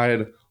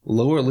provide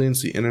lower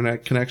latency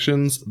internet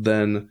connections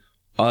than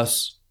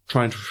us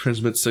trying to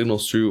transmit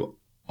signals through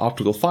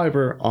optical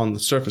fiber on the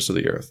surface of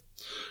the Earth.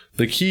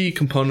 The key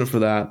component for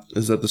that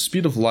is that the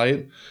speed of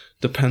light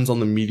depends on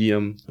the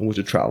medium in which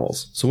it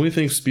travels. So when we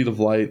think speed of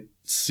light,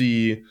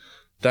 C,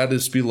 that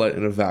is speed of light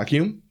in a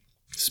vacuum,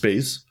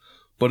 space.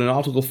 But in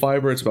optical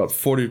fiber, it's about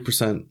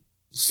 40%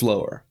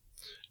 slower.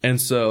 And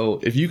so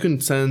if you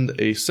can send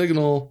a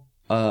signal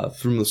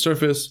from the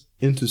surface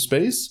into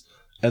space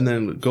and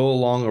then go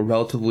along a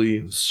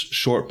relatively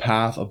short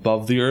path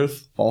above the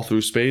Earth all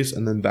through space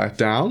and then back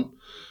down,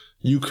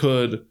 you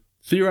could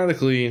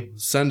theoretically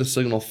send a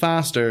signal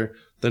faster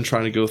than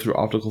trying to go through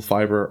optical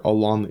fiber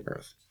along the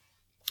Earth.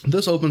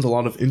 This opens a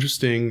lot of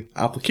interesting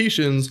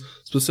applications,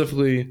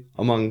 specifically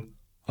among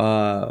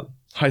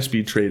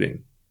high-speed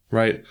trading.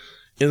 right?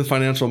 In the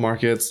financial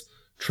markets,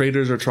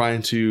 traders are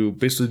trying to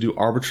basically do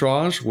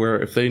arbitrage, where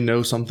if they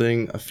know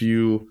something a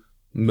few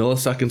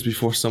milliseconds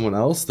before someone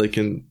else, they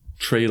can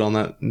trade on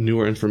that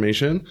newer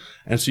information.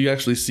 And so you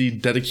actually see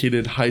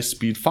dedicated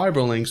high-speed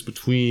fiber links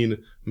between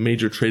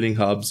major trading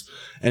hubs,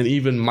 and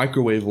even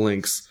microwave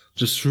links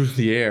just through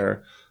the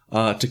air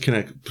to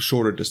connect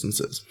shorter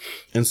distances.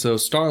 And so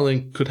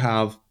Starlink could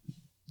have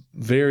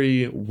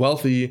very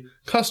wealthy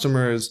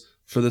customers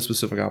for this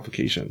specific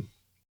application.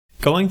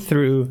 Going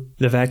through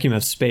the vacuum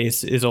of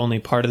space is only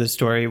part of the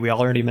story. We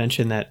already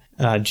mentioned that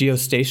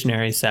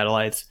geostationary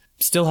satellites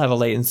still have a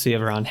latency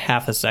of around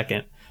half a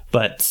second.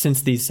 But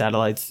since these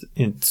satellites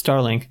in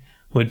Starlink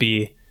would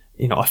be,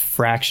 a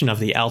fraction of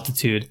the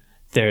altitude,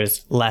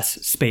 there's less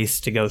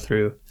space to go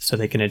through, so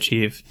they can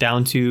achieve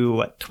down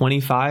to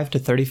 25 to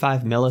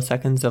 35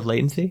 milliseconds of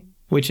latency,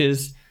 which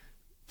is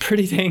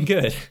pretty dang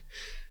good.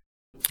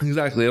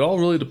 Exactly. It all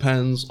really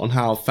depends on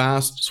how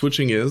fast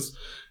switching is.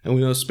 And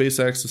we know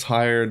SpaceX has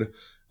hired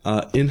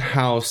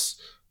in-house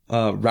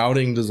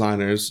routing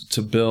designers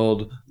to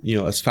build,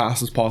 as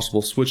fast as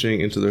possible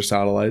switching into their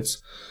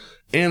satellites.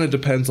 And it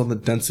depends on the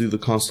density of the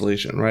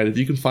constellation, right? If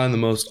you can find the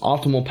most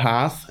optimal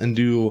path and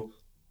do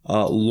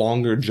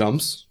longer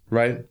jumps,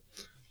 right?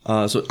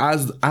 So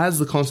as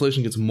the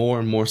constellation gets more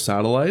and more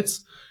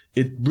satellites,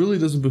 it really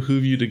doesn't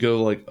behoove you to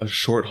go like a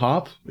short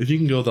hop. If you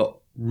can go the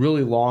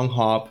really long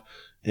hop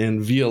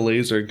and via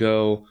laser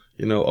go,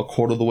 a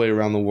quarter of the way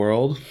around the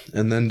world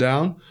and then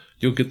down,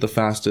 you'll get the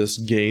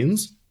fastest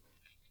gains.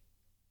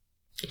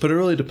 But it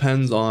really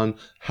depends on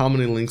how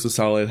many links the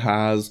satellite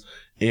has,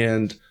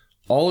 and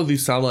all of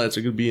these satellites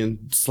are going to be in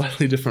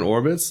slightly different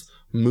orbits,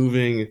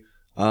 moving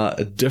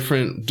at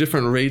different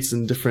rates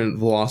and different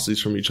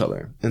velocities from each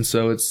other. And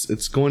so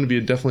it's going to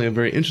be definitely a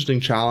very interesting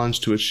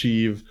challenge to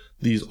achieve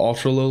these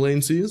ultra low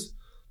latencies.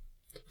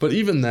 But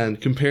even then,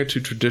 compared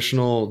to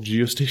traditional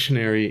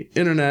geostationary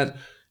internet,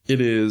 it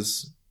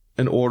is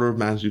an order of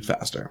magnitude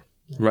faster,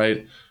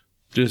 right?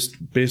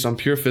 Just based on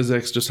pure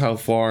physics, just how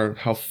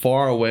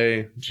far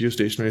away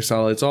geostationary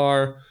satellites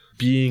are,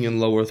 being in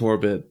low Earth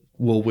orbit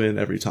will win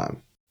every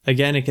time.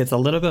 Again, it gets a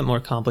little bit more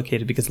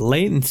complicated because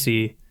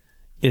latency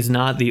is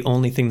not the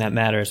only thing that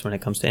matters when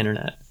it comes to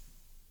internet.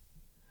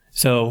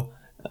 So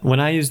when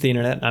I use the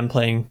internet, I'm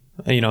playing,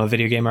 a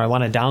video game, or I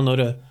want to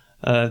download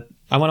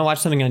I want to watch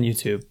something on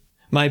YouTube.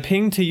 My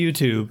ping to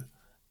YouTube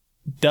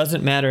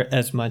doesn't matter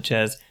as much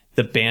as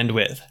the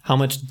bandwidth, how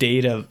much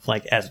data,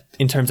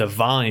 in terms of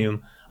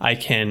volume, I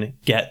can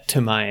get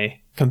to my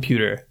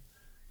computer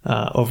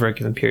over a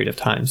given period of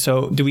time.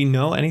 So do we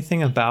know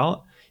anything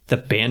about the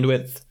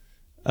bandwidth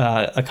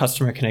a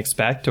customer can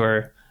expect,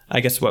 or I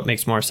guess what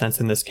makes more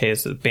sense in this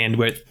case is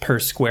bandwidth per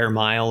square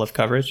mile of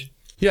coverage?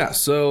 Yeah,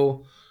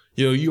 so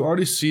you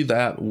already see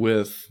that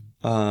with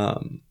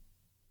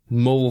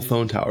mobile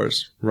phone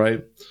towers,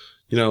 right?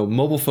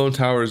 Mobile phone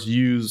towers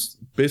use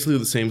basically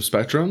the same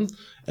spectrum,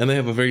 and they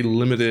have a very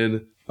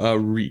limited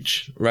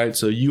reach, right?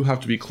 So you have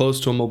to be close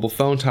to a mobile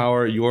phone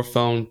tower. Your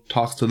phone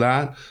talks to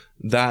that.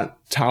 That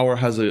tower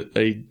has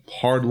a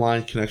hard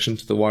line connection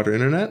to the wider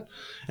internet.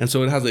 And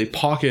so it has a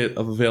pocket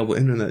of available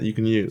internet you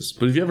can use.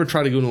 But if you ever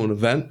try to go to an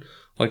event,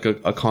 like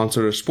a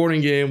concert or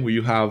sporting game where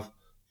you have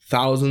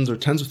thousands or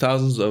tens of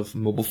thousands of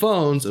mobile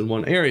phones in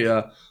one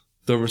area,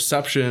 the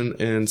reception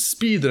and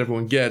speed that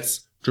everyone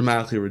gets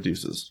dramatically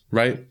reduces,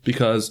 right?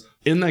 Because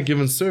in that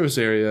given service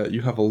area,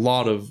 you have a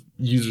lot of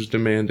users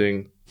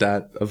demanding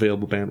that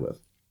available bandwidth.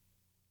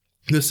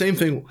 The same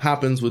thing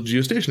happens with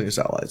geostationary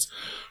satellites,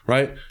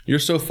 right? You're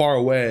so far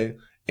away,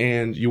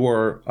 and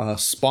your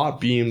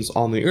spot beams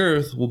on the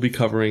Earth will be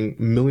covering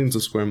millions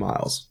of square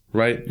miles,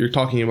 right? You're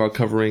talking about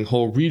covering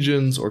whole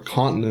regions or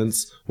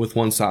continents with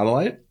one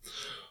satellite.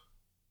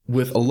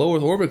 With a low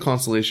Earth orbit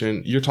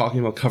constellation, you're talking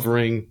about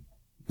covering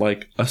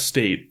like a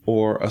state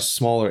or a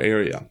smaller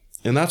area.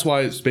 And that's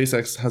why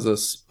SpaceX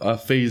has a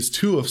phase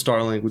 2 of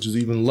Starlink, which is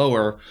even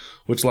lower,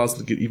 which allows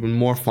them to get even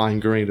more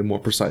fine-grained and more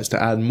precise,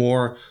 to add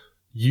more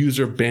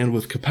user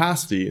bandwidth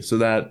capacity so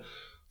that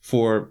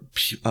for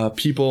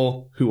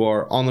people who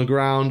are on the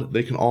ground,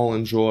 they can all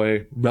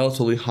enjoy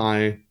relatively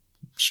high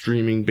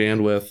streaming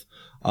bandwidth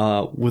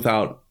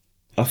without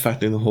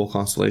affecting the whole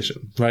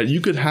constellation, right?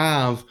 You could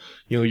have,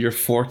 your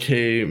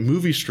 4K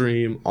movie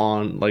stream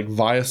on like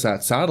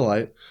Viasat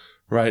satellite,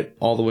 right,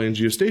 all the way in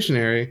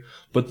geostationary,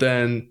 but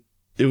then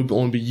it would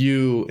only be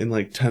you and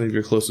like 10 of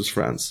your closest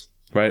friends,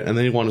 right? And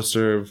they want to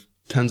serve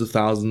tens of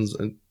thousands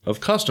of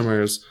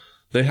customers.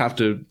 They have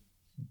to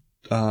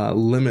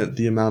limit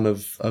the amount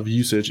of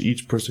usage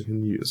each person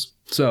can use.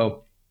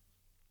 So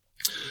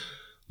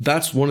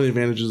that's one of the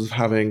advantages of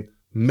having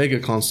mega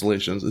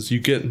constellations, is you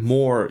get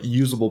more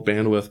usable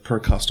bandwidth per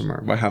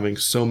customer by having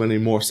so many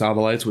more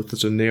satellites with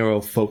such a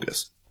narrow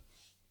focus.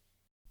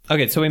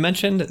 Okay, so we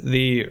mentioned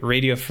the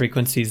radio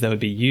frequencies that would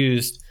be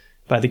used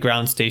by the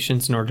ground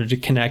stations in order to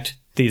connect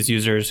these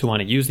users who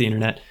want to use the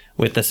internet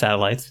with the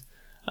satellites.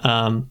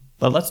 But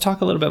let's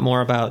talk a little bit more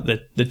about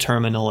the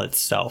terminal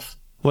itself.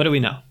 What do we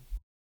know?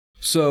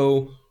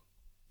 So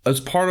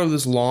as part of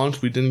this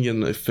launch, we didn't get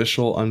an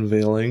official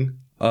unveiling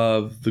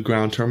of the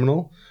ground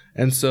terminal.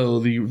 And so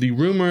the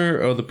rumor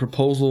or the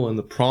proposal and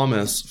the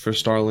promise for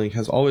Starlink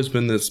has always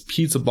been this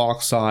pizza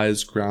box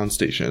size ground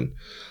station.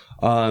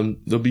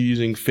 They'll be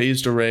using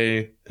phased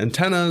array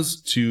antennas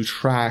to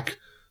track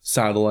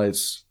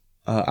satellites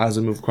as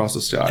they move across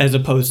the sky. As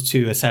opposed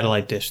to a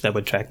satellite dish that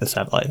would track the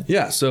satellite.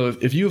 Yeah, so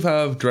if you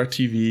have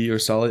DirecTV or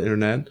satellite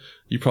internet,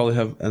 you probably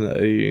have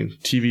a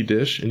TV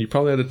dish, and you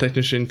probably had a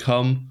technician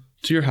come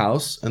to your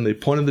house, and they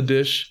pointed the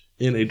dish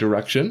in a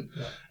direction,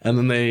 and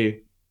then they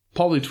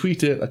probably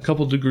tweaked it a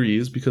couple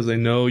degrees because they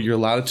know your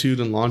latitude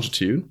and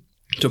longitude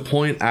to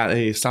point at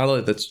a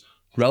satellite that's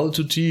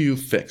relative to you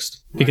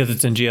fixed. Because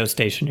it's in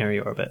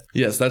geostationary orbit.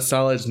 Yes, that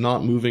satellite's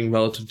not moving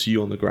relative to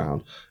you on the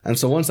ground. And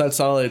so once that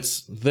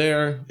satellite's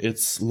there,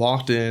 it's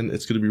locked in,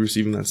 it's going to be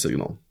receiving that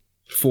signal.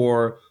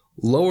 For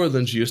lower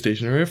than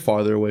geostationary or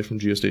farther away from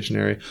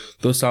geostationary,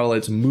 those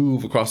satellites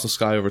move across the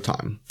sky over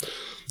time.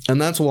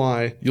 And that's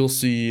why you'll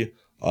see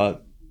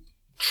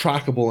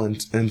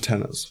trackable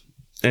antennas.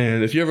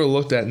 And if you ever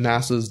looked at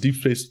NASA's Deep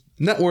Space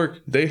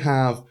Network, they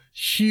have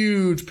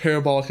huge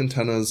parabolic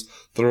antennas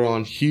that are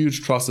on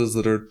huge trusses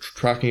that are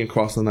tracking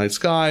across the night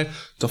sky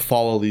to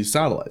follow these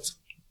satellites.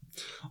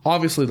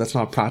 Obviously, that's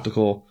not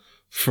practical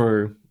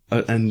for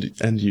an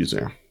end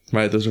user,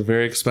 right? Those are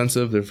very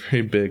expensive. They're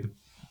very big.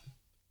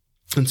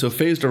 And so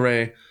phased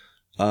array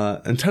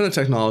antenna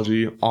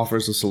technology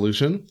offers a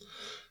solution.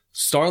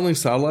 Starlink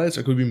satellites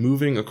are going to be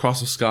moving across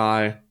the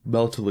sky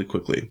relatively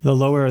quickly. The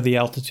lower the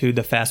altitude,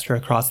 the faster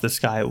across the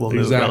sky it will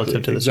move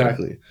relative to the sun.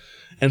 Exactly.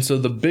 And so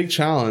the big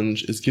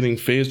challenge is getting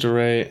phased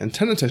array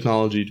antenna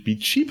technology to be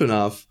cheap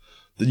enough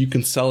that you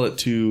can sell it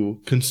to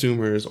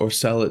consumers or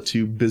sell it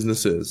to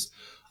businesses.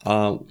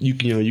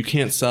 You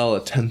can't sell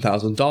a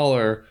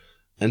 $10,000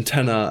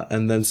 antenna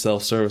and then sell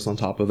service on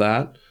top of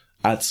that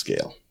at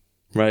scale,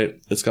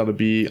 right? It's got to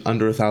be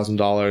under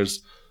 $1,000.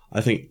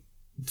 I think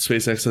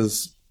SpaceX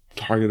has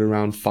targeted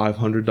around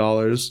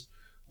 $500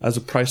 as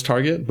a price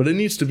target, but it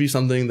needs to be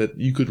something that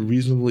you could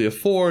reasonably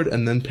afford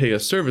and then pay a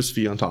service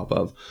fee on top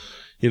of.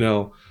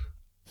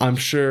 I'm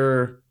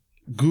sure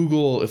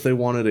Google, if they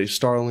wanted a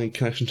Starlink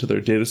connection to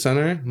their data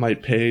center,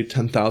 might pay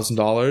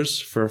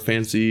 $10,000 for a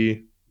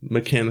fancy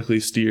mechanically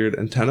steered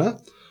antenna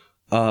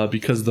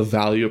because the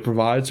value it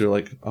provides, or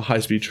like a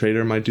high-speed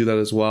trader might do that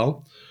as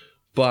well.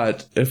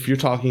 But if you're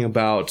talking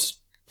about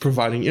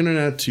providing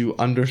internet to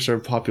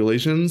underserved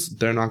populations,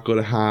 they're not going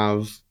to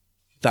have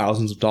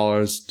thousands of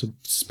dollars to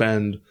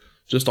spend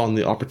just on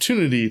the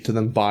opportunity to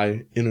then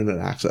buy internet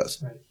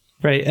access.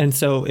 Right. And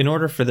so in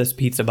order for this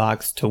pizza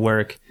box to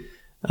work,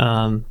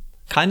 kind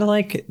of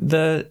like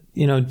the,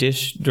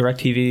 dish,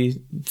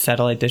 DirecTV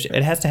satellite dish,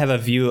 it has to have a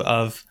view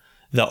of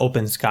the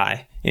open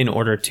sky in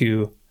order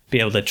to be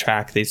able to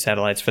track these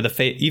satellites.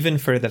 Even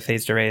for the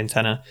phased array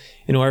antenna,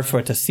 in order for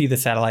it to see the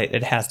satellite,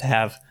 it has to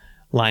have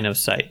line of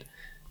sight.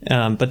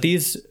 But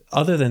these,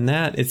 other than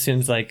that, it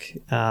seems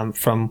like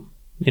from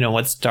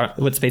what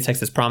SpaceX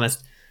has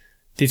promised,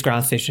 these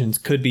ground stations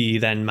could be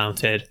then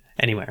mounted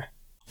anywhere.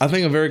 I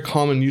think a very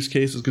common use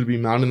case is going to be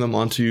mounting them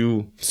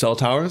onto cell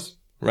towers,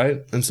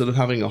 right? Instead of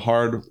having a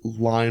hard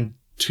line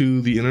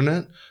to the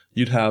internet,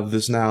 you'd have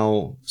this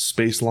now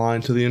space line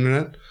to the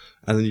internet,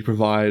 and then you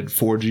provide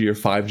 4G or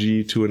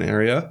 5G to an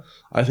area.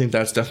 I think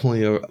that's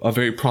definitely a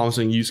very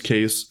promising use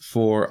case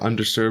for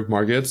underserved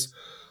markets.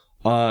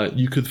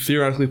 You could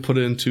theoretically put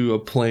it into a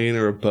plane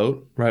or a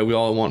boat, right? We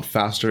all want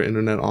faster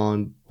internet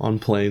on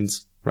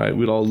planes, right?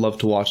 We'd all love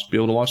to be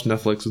able to watch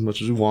Netflix as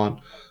much as we want,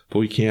 but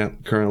we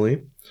can't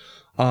currently.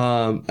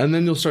 And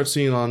then you'll start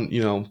seeing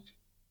on,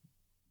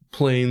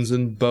 planes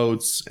and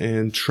boats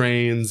and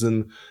trains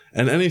and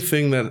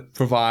anything that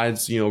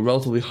provides,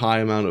 relatively high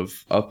amount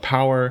of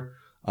power,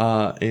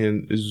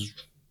 and is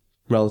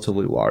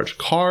relatively large.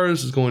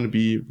 Cars is going to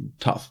be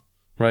tough,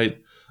 right?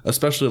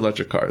 Especially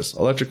electric cars.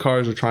 Electric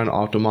cars are trying to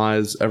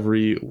optimize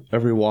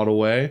every watt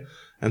away,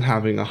 and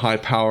having a high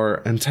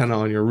power antenna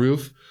on your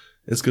roof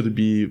is going to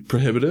be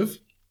prohibitive.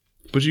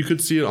 But you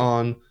could see it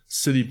on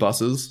city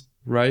buses,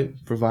 right?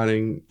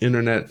 Providing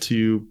internet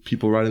to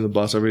people riding the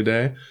bus every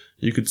day.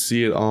 You could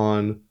see it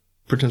on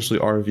potentially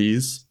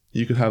RVs.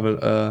 You could have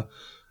a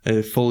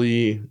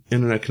fully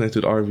internet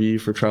connected RV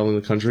for traveling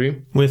the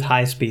country. With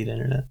high speed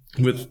internet.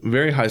 With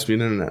very high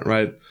speed internet,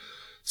 right?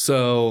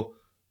 So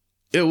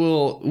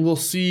we'll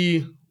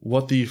see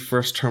what the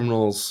first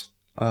terminals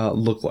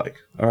look like.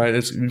 All right.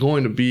 It's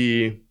going to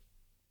be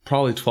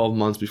probably 12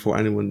 months before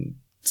anyone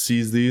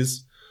sees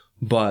these,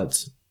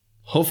 but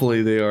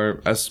hopefully they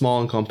are as small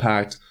and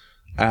compact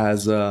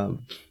as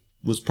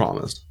was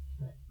promised.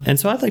 And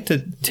so I'd like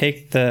to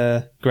take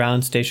the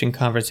ground station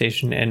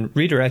conversation and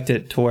redirect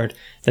it toward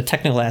the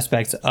technical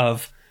aspects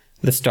of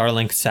the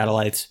Starlink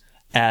satellites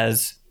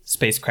as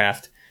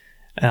spacecraft,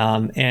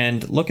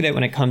 and look at it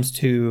when it comes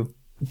to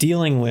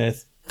dealing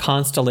with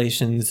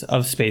constellations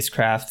of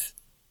spacecraft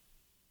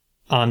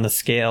on the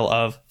scale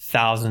of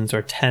thousands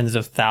or tens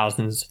of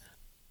thousands.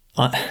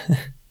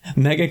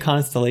 Mega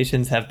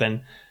constellations have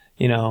been,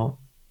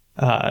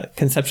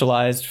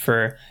 conceptualized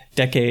for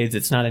decades.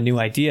 It's not a new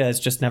idea.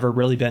 It's just never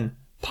really been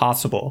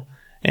possible.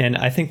 And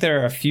I think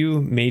there are a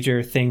few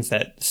major things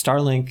that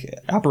Starlink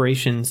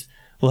operations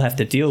will have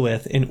to deal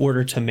with in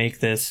order to make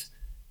this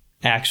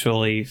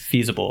actually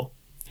feasible.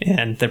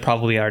 And they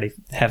probably already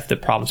have the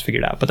problems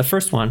figured out. But the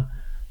first one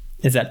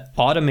is that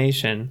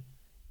automation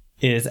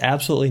is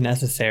absolutely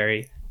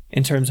necessary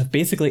in terms of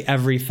basically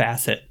every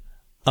facet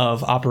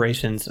of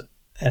operations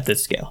at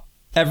this scale.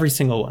 Every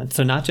single one.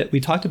 So not just, we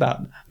talked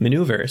about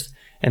maneuvers,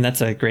 and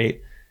that's a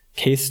great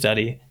case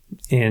study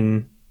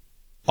in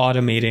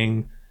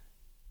automating,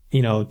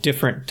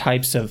 different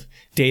types of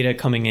data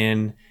coming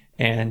in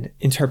and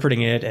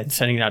interpreting it and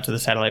sending it out to the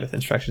satellite with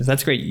instructions.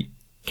 That's a great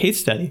case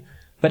study.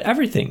 But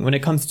everything, when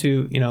it comes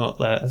to,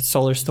 a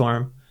solar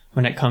storm,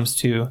 when it comes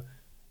to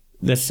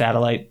the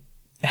satellite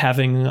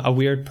having a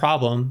weird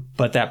problem,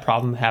 but that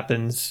problem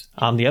happens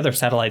on the other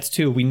satellites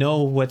too. We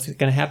know what's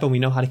going to happen. We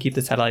know how to keep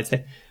the satellites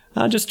safe.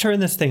 I'll just turn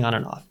this thing on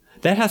and off.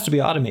 That has to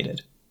be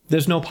automated.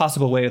 There's no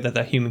possible way that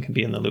the human can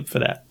be in the loop for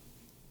that.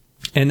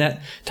 And that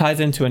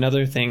ties into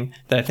another thing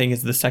that I think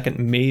is the second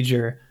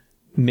major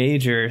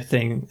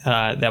thing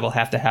that will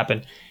have to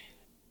happen.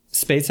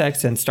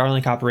 SpaceX and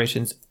Starlink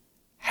operations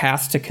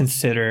has to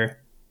consider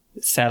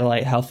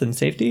satellite health and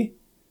safety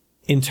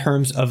in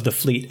terms of the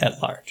fleet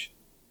at large.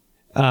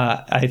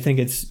 I think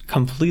it's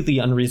completely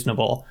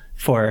unreasonable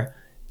for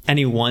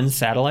any one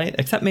satellite,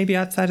 except maybe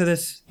outside of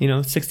this,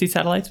 60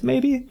 satellites,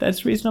 maybe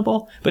that's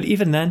reasonable. But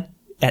even then,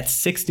 at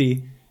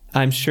 60,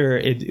 I'm sure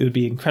it would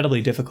be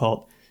incredibly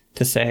difficult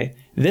to say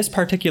this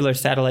particular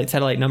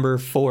satellite number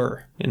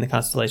 4 in the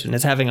constellation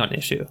is having an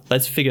issue.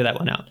 Let's figure that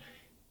one out.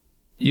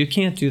 You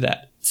can't do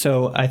that.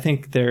 So I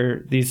think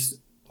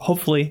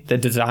hopefully the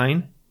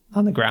design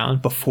on the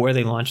ground before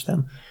they launch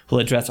them will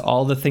address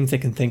all the things they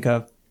can think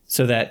of,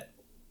 so that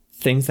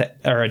things that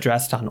are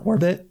addressed on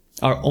orbit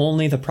are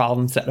only the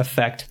problems that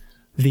affect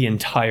the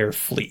entire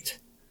fleet.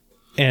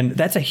 And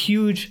that's a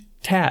huge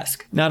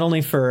task, not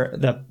only for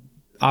the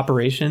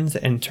operations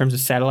in terms of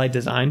satellite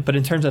design, but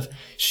in terms of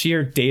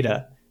sheer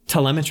data,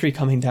 telemetry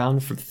coming down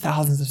from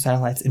thousands of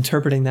satellites,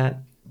 interpreting that.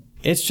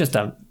 It's just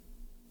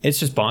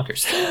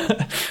bonkers.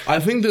 I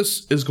think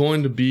this is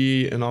going to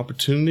be an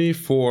opportunity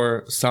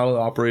for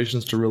satellite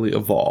operations to really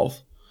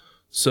evolve.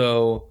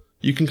 So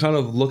you can kind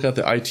of look at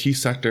the IT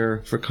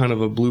sector for kind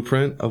of a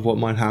blueprint of what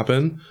might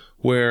happen,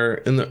 where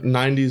in the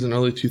 90s and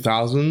early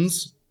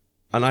 2000s,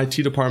 an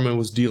IT department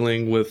was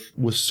dealing with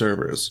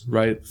servers,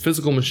 right?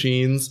 Physical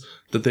machines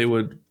that they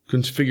would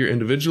configure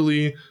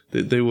individually,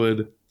 that they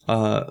would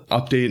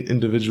update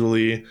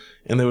individually,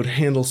 and they would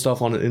handle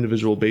stuff on an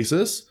individual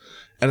basis.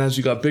 And as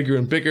you got bigger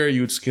and bigger,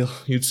 you'd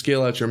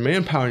scale out your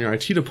manpower in your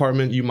IT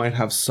department. You might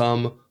have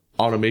some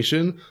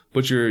automation,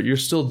 but you're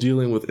still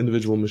dealing with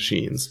individual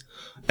machines.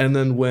 And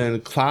then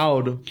when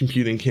cloud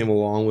computing came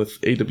along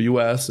with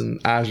AWS and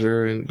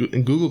Azure and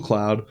Google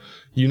Cloud,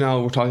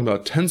 we're talking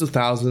about tens of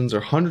thousands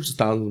or hundreds of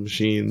thousands of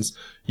machines.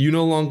 You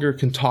no longer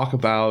can talk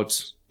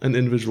about an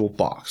individual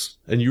box,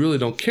 and you really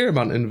don't care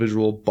about an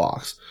individual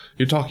box.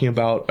 You're talking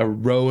about a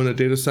row in a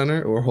data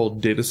center, or a whole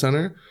data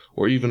center,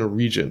 or even a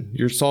region.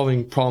 You're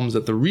solving problems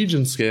at the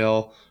region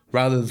scale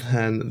rather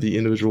than the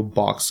individual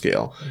box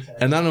scale. Okay.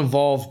 And that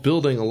involved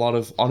building a lot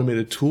of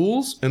automated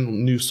tools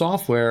and new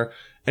software,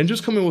 and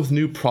just coming with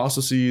new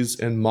processes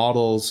and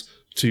models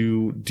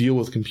to deal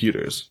with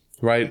computers,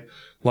 right?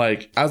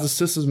 Like, as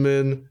a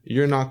sysadmin,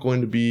 you're not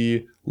going to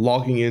be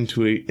logging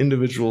into an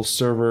individual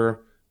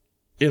server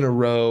in a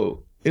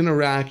row, in a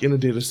rack, in a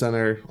data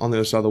center on the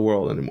other side of the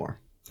world anymore,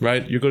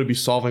 right? You're going to be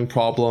solving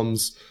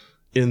problems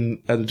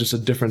at just a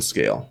different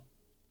scale.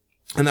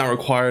 And that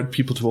required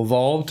people to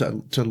evolve,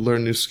 to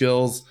learn new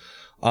skills,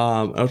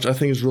 which I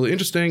think is really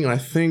interesting. And I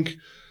think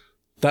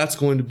that's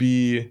going to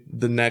be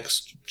the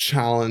next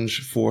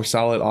challenge for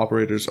satellite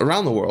operators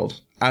around the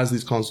world as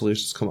these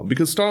constellations come up.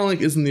 Because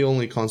Starlink isn't the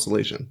only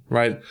constellation,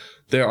 right?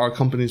 There are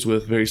companies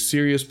with very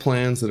serious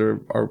plans that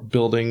are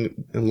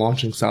building and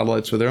launching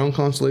satellites for their own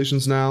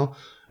constellations now.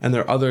 And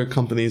there are other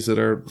companies that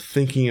are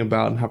thinking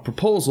about and have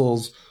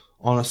proposals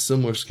on a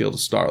similar scale to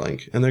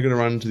Starlink. And they're going to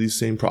run into these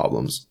same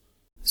problems.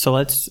 So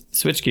let's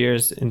switch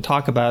gears and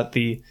talk about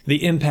the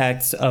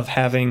impacts of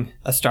having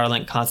a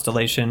Starlink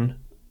constellation.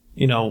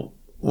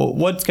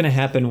 What's going to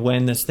happen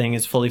when this thing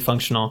is fully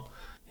functional,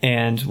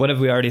 and what have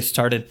we already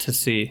started to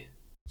see?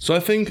 So I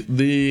think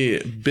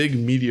the big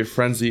media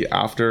frenzy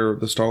after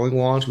the Starlink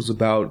launch was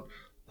about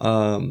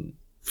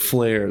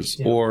flares,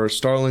 or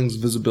Starlink's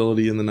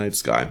visibility in the night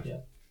sky. Yeah.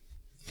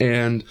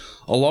 And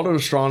a lot of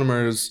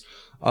astronomers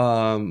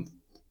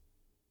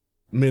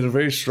made a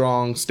very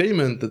strong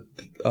statement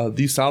that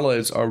these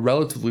satellites are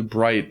relatively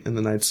bright in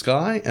the night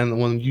sky, and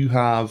when you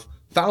have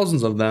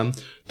thousands of them,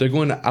 they're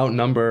going to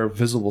outnumber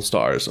visible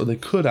stars, or they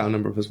could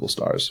outnumber visible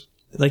stars.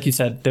 Like you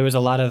said, there was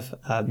a lot of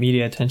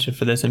media attention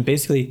for this, and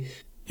basically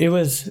it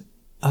was,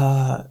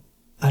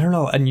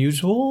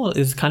 unusual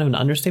is kind of an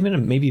understatement,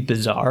 and maybe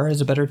bizarre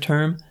is a better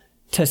term,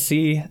 to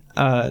see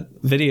a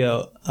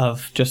video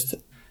of just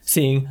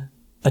seeing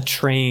a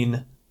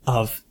train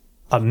of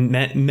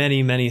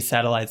many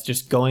satellites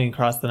just going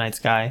across the night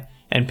sky,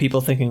 and people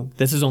thinking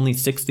this is only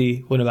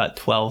 60 when about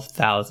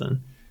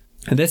 12,000.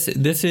 And this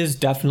is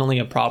definitely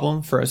a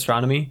problem for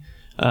astronomy.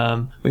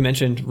 We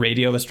mentioned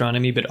radio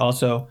astronomy, but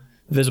also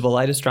visible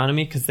light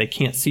astronomy, because they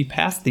can't see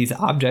past these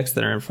objects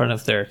that are in front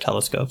of their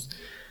telescopes.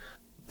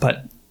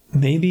 But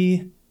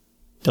maybe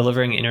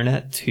delivering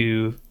internet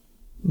to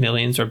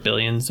millions or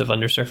billions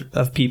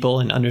of people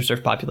in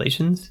underserved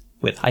populations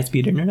with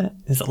high-speed internet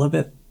is a little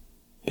bit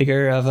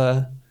bigger of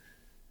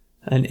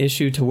an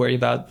issue to worry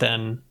about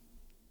than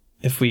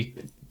if we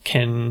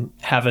can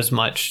have as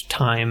much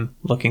time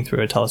looking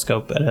through a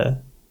telescope at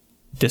a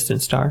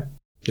distant star.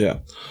 Yeah.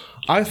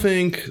 I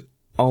think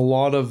a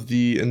lot of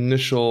the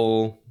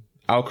initial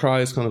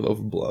outcry is kind of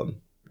overblown.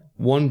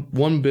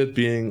 One bit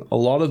being a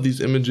lot of these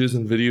images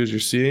and videos you're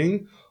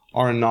seeing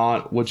are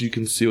not what you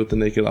can see with the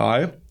naked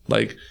eye.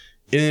 Like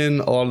in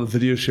a lot of the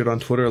videos shared on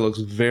Twitter,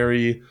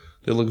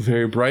 they look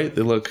very bright.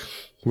 They look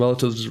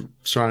relative to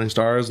surrounding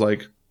stars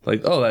like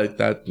oh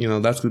that you know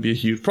that's going to be a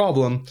huge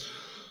problem.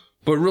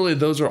 But really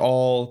those are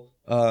all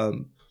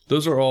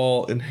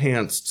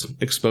enhanced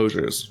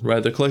exposures,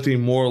 right? They're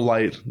collecting more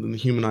light than the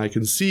human eye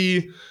can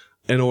see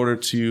in order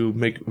to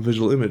make a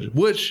visual image,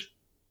 which,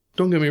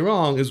 don't get me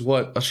wrong, is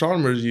what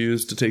astronomers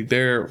use to take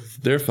their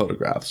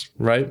photographs,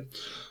 right?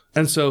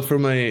 And so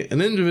from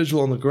an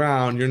individual on the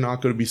ground, you're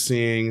not going to be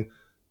seeing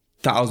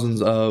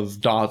thousands of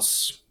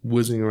dots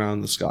whizzing around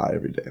the sky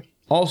every day.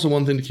 Also,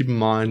 one thing to keep in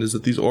mind is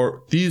that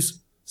these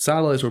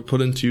satellites were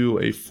put into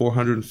a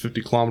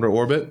 450 kilometer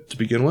orbit to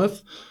begin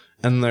with,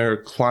 and they're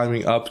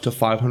climbing up to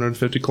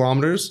 550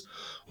 kilometers,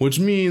 which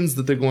means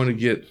that they're going to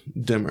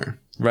get dimmer,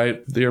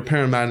 right? Their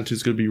apparent magnitude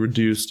is going to be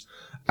reduced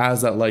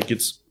as that light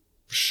gets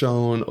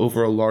shown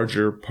over a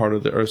larger part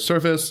of the Earth's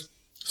surface.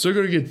 So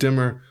they're going to get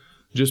dimmer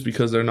just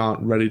because they're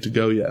not ready to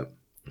go yet.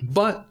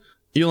 But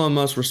Elon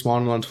Musk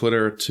responded on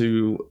Twitter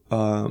to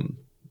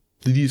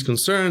these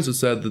concerns and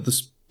said that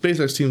the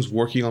SpaceX team is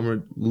working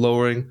on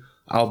lowering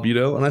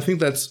albedo, and I think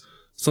that's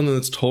something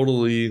that's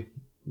totally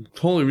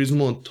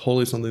reasonable and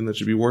totally something that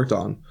should be worked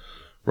on,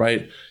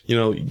 right? You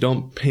know, you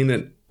don't paint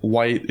it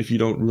white if you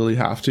don't really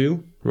have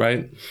to,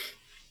 right?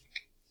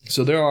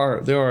 So there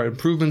are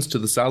improvements to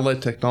the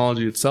satellite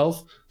technology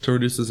itself to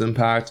reduce this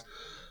impact,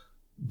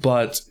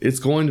 but it's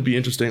going to be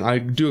interesting. I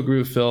do agree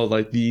with Phil,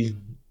 like the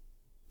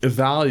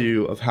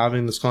value of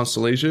having this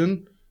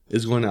constellation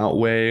is going to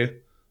outweigh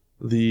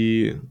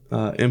the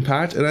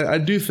impact. And I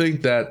do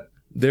think that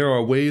there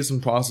are ways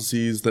and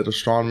processes that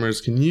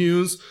astronomers can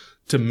use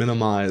to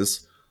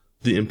minimize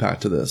the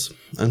impact of this.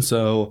 And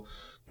so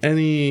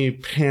any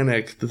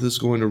panic that this is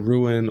going to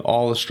ruin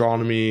all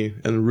astronomy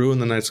and ruin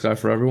the night sky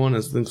for everyone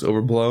is, I think,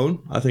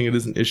 overblown. I think it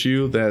is an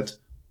issue that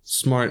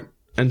smart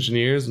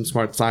engineers and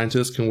smart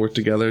scientists can work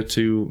together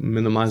to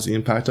minimize the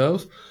impact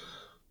of.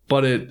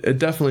 But it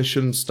definitely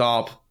shouldn't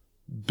stop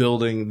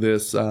building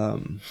this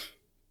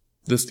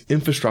this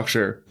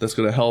infrastructure that's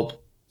going to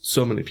help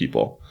so many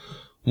people.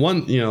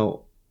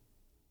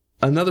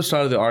 Another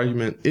side of the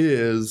argument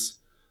is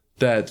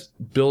that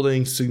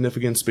building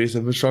significant space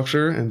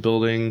infrastructure and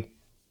building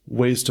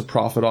ways to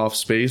profit off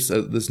space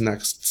at this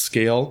next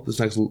scale, this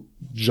next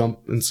jump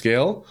in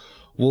scale,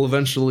 will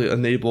eventually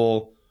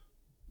enable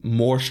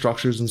more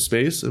structures in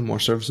space and more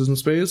surfaces in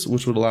space,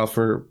 which would allow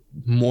for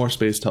more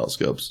space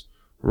telescopes,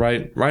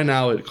 right? Right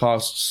now, it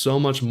costs so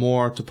much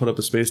more to put up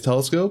a space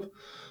telescope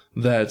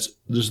that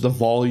just the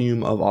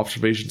volume of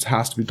observations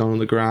has to be done on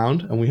the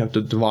ground, and we have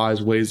to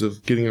devise ways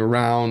of getting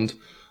around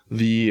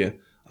the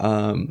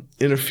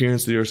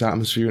interference of the Earth's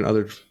atmosphere and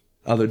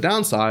other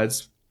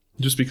downsides,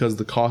 just because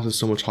the cost is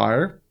so much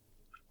higher.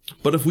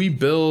 But if we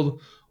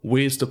build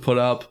ways to put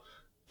up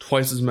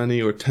twice as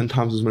many or 10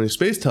 times as many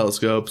space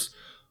telescopes,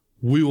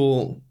 we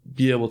will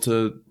be able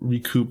to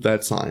recoup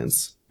that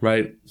science,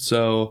 right?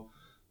 So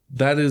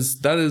that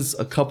is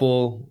a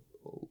couple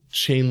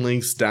chain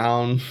links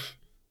down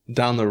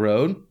the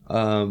road.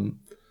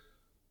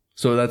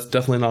 So that's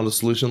definitely not a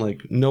solution.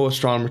 Like, no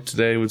astronomer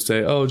today would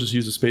say, oh, just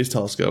use a space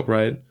telescope,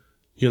 right?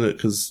 You know,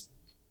 because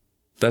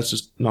that's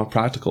just not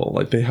practical.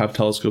 Like, they have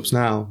telescopes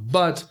now.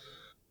 But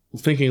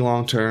thinking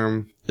long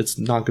term, it's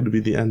not going to be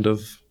the end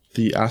of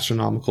the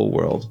astronomical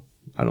world,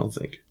 I don't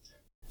think.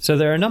 So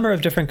there are a number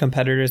of different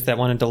competitors that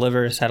want to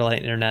deliver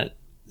satellite internet.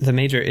 The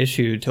major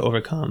issue to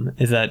overcome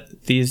is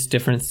that these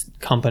different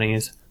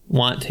companies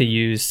want to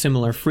use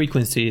similar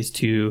frequencies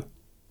to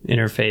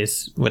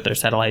interface with their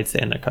satellites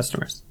and their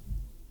customers.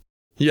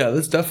 Yeah,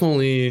 that's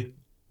definitely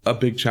a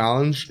big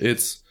challenge.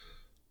 It's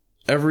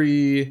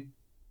every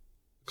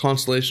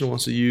constellation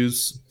wants to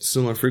use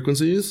similar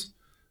frequencies,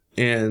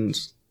 and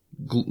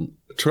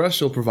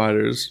terrestrial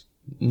providers,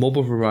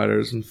 mobile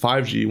providers, and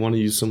 5G want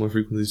to use similar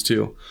frequencies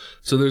too.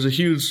 So there's a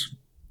huge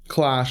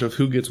clash of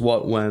who gets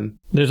what when.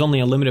 There's only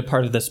a limited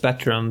part of the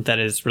spectrum that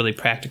is really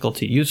practical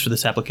to use for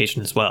this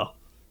application as well.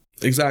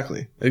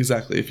 Exactly.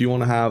 If you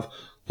want to have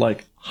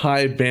like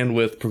high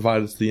bandwidth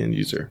provided to the end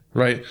user,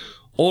 right?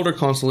 Older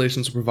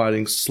constellations are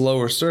providing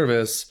slower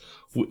service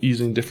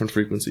using different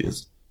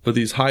frequencies. But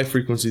these high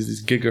frequencies,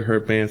 these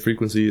gigahertz band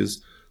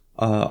frequencies,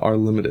 are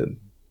limited.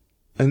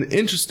 An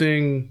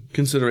interesting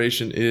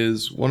consideration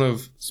is one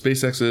of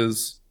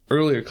SpaceX's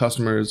earlier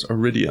customers,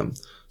 Iridium.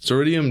 So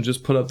Iridium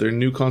just put up their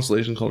new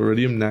constellation called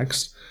Iridium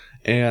Next,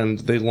 and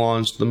they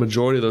launched the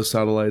majority of those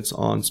satellites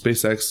on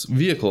SpaceX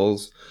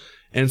vehicles.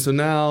 And so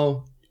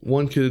now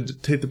one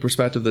could take the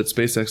perspective that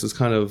SpaceX is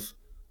kind of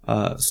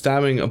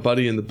stabbing a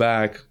buddy in the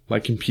back by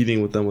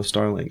competing with them with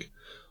Starlink.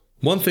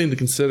 One thing to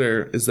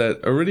consider is that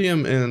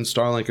Iridium and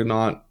Starlink are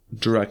not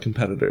direct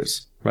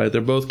competitors, right?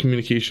 They're both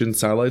communication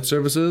satellite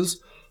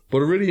services,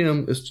 but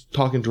Iridium is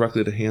talking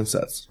directly to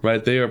handsets,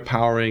 right? They are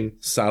powering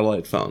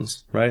satellite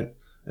phones, right?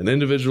 An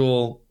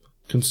individual,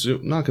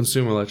 not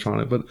consumer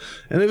electronic, but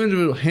an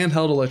individual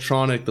handheld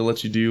electronic that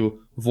lets you do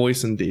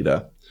voice and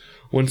data.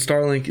 When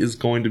Starlink is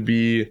going to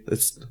be,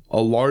 it's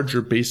a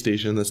larger base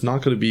station that's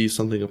not going to be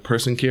something a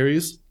person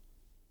carries,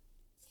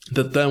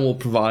 that then will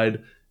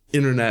provide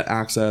internet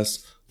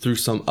access through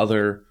some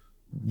other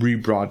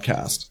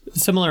rebroadcast.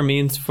 Similar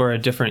means for a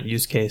different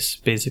use case,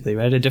 basically,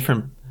 right? A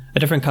different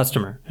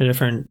customer,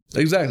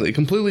 Exactly,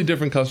 completely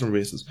different customer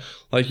bases.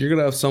 Like you're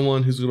gonna have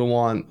someone who's gonna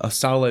want a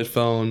satellite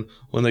phone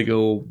when they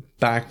go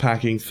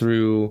backpacking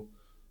through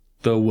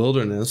the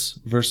wilderness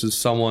versus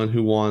someone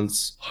who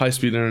wants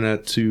high-speed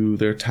internet to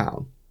their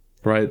town,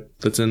 right?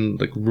 That's in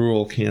like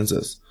rural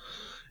Kansas.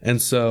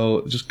 And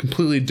so just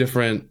completely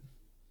different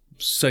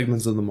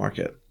segments of the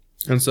market.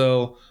 And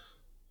so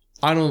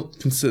I don't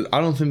think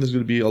there's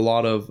going to be a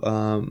lot of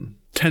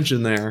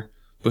tension there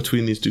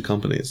between these two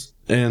companies.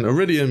 And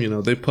Iridium,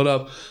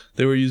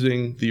 they were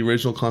using the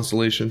original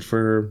constellation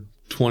for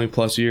 20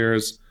 plus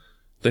years.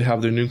 They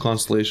have their new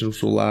constellation,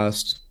 which will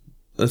last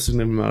a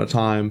significant amount of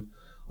time.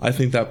 I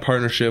think that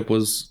partnership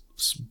was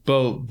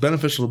both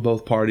beneficial to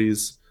both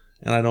parties,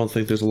 and I don't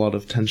think there's a lot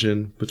of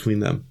tension between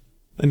them.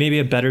 Maybe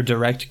a better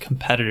direct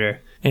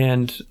competitor,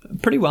 and a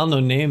pretty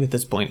well-known name at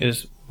this point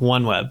is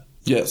OneWeb.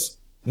 Yes.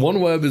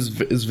 OneWeb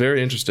is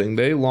very interesting.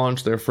 They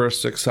launched their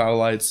first 6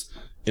 satellites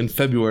in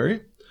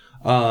February.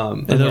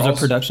 And those are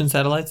production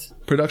satellites?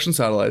 Production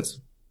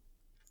satellites.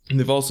 And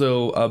they've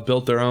also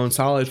built their own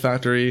satellite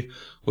factory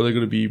where they're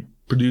going to be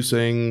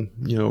producing,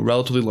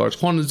 relatively large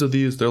quantities of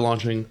these. They're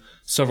launching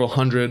several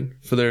hundred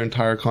for their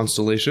entire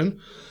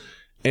constellation.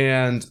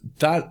 And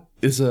that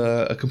is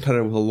a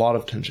competitor with a lot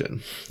of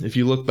tension. If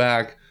you look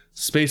back,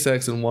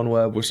 SpaceX and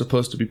OneWeb were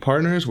supposed to be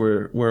partners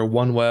where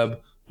OneWeb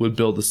would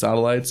build the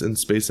satellites and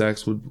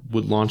SpaceX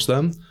would launch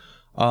them.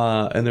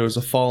 And there was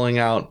a falling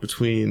out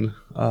between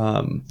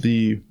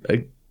the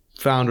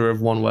founder of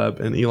OneWeb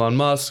and Elon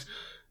Musk,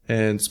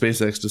 and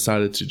SpaceX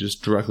decided to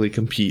just directly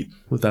compete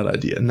with that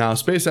idea. Now,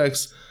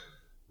 SpaceX,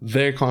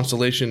 their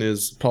constellation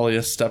is probably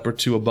a step or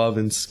two above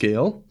in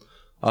scale.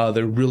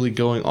 They're really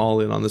going all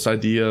in on this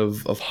idea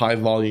of high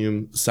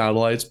volume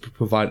satellites to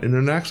provide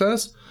internet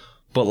access.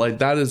 But like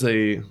that is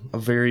a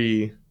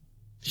very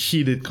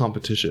heated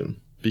competition,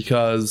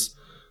 because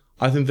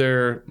I think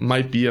there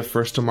might be a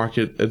first to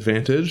market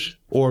advantage,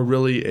 or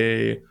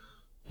really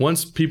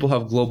once people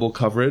have global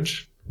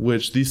coverage,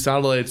 which these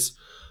satellites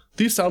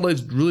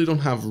really don't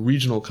have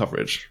regional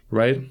coverage,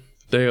 right?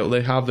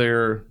 They have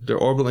their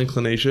orbital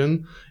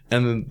inclination,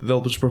 and then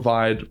they'll just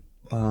provide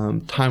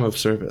time of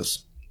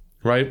service,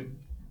 right?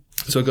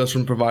 So it goes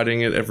from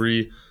providing it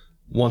every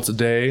once a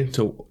day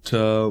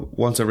to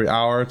once every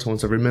hour to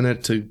once every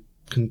minute to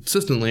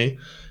consistently,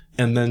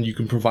 and then you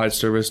can provide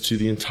service to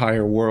the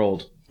entire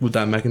world with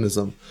that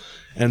mechanism.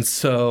 And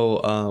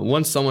so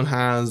once someone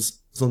has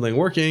something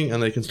working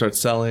and they can start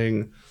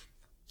selling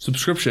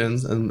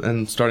subscriptions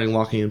and starting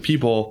locking in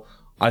people,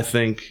 I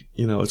think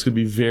it's going to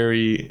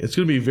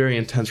be a very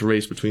intense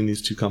race between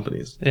these two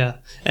companies. Yeah,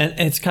 and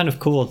it's kind of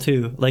cool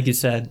too. Like you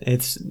said,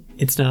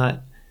 it's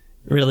not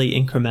really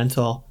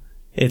incremental.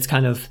 It's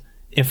kind of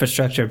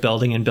infrastructure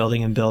building and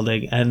building and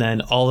building, and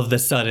then all of a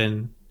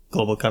sudden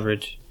global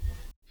coverage.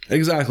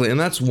 Exactly. And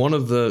that's one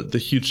of the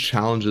huge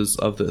challenges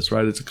of this,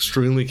 right? It's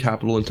extremely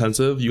capital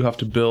intensive. You have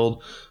to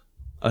build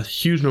a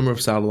huge number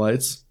of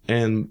satellites,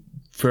 and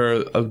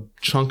for a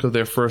chunk of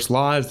their first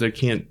lives, they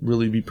can't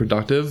really be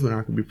productive. They're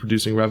not going to be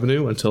producing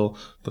revenue until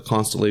the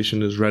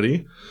constellation is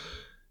ready.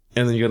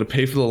 And then you got to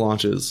pay for the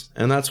launches.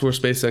 And that's where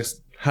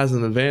SpaceX has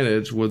an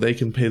advantage, where they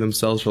can pay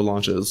themselves for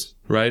launches,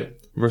 right?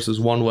 Versus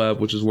OneWeb,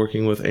 which is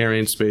working with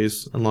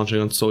Arianespace and launching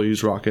on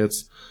Soyuz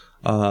rockets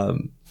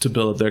to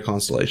build up their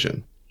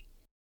constellation.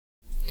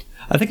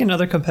 I think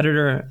another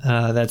competitor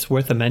that's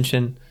worth a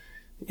mention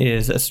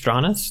is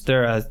Astranis.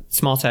 They're a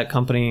small sat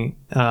company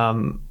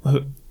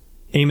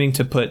aiming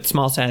to put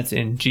small sats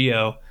in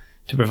GEO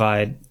to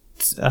provide,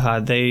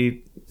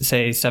 they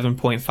say,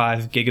 7.5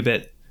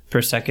 gigabit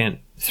per second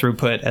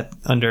throughput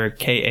under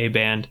Ka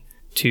band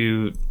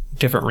to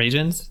different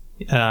regions.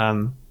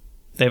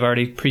 They've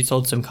already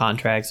pre-sold some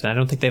contracts, and I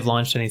don't think they've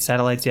launched any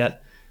satellites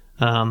yet.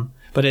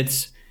 But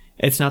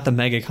it's not the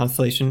mega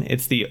constellation.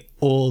 It's the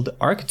old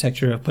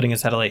architecture of putting a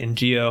satellite in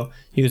GEO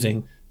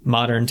using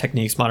modern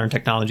techniques, modern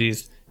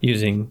technologies,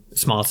 using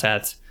small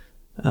sats.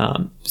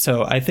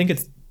 So I think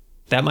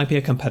that might be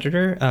a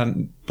competitor,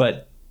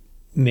 but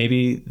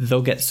maybe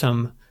they'll get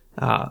some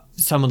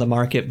of the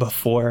market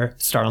before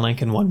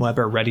Starlink and OneWeb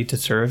are ready to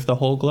serve the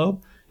whole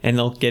globe, and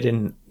they'll get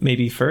in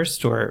maybe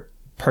first, or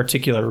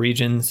particular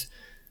regions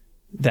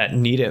that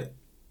need it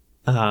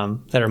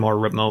that are more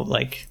remote,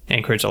 like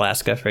Anchorage,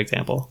 Alaska, for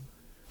example.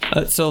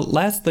 So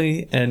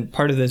lastly, and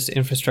part of this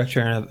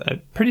infrastructure and a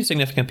pretty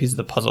significant piece of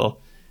the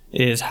puzzle,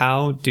 is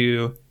how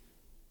do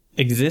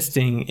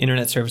existing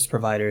internet service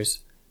providers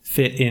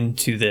fit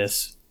into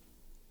this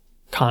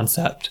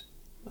concept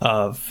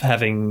of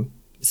having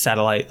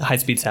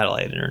high-speed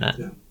satellite internet?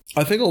 Yeah.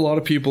 I think a lot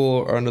of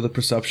people are under the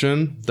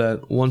perception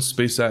that once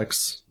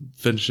SpaceX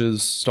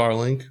finishes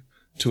Starlink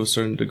to a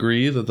certain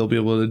degree, that they'll be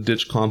able to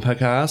ditch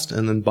Comcast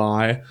and then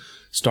buy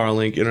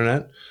Starlink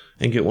internet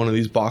and get one of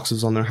these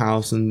boxes on their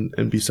house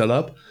and be set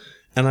up.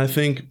 And I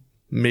think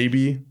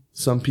maybe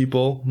some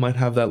people might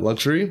have that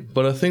luxury.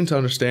 But a thing to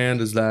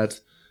understand is that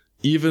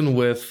even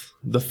with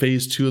the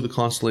phase 2 of the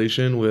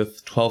constellation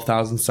with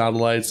 12,000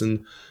 satellites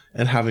and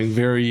having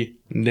very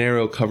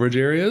narrow coverage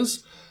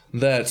areas,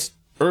 that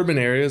urban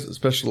areas,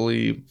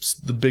 especially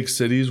the big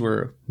cities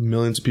where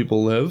millions of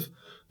people live,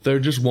 there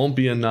just won't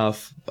be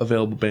enough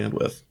available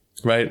bandwidth,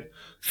 right?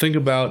 Think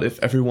about if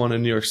everyone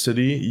in New York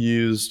City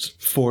used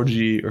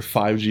 4G or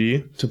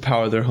 5G to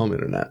power their home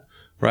internet,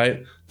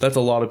 right? That's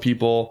a lot of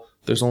people.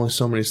 There's only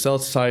so many cell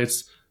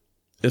sites.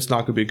 It's not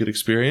going to be a good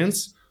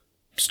experience.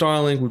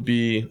 Starlink would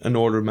be an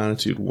order of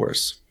magnitude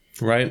worse,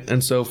 right?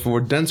 And so for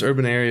dense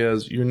urban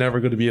areas, you're never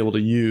going to be able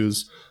to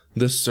use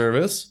this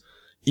service,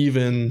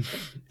 even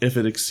if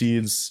it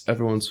exceeds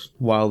everyone's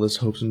wildest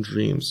hopes and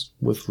dreams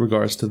with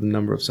regards to the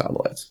number of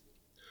satellites.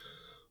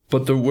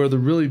 But where the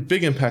really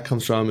big impact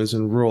comes from is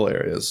in rural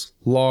areas,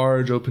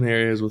 large open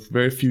areas with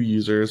very few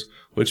users,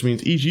 which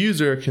means each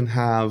user can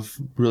have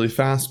really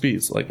fast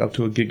speeds, like up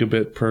to a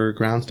gigabit per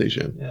ground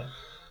station. Yeah.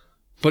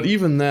 But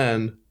even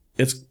then,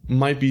 it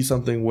might be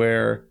something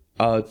where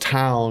a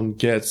town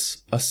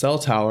gets a cell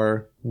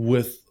tower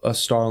with a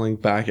Starlink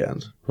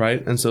backend,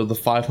 right? And so the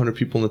 500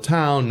 people in the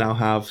town now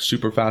have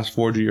super fast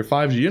 4G or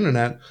 5G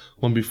internet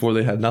when before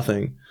they had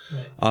nothing.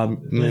 Right.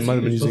 They might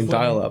have been using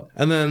dial-up.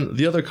 And then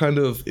the other kind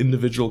of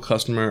individual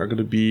customer are going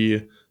to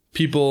be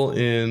people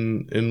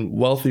in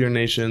wealthier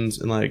nations,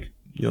 and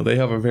they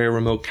have a very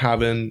remote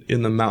cabin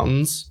in the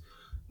mountains.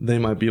 They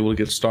might be able to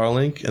get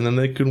Starlink, and then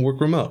they can work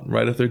remote,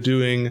 right? If they're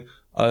doing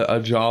a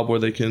job where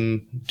they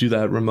can do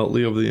that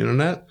remotely over the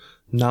internet,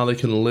 now they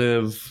can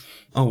live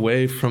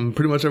away from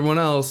pretty much everyone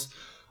else,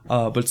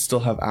 but still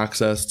have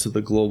access to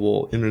the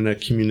global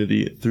internet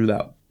community through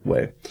that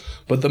way.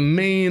 But the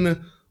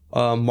main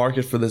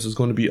market for this is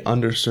going to be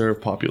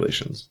underserved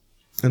populations.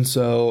 And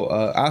so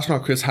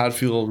astronaut Chris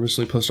Hadfield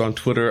recently posted on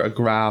Twitter a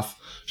graph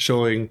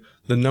showing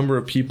the number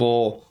of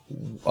people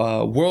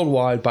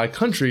worldwide by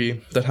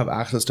country that have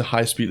access to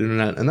high-speed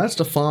internet. And that's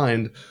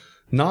defined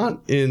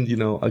not in,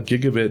 a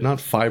gigabit,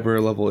 not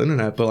fiber level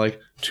internet, but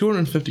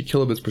 250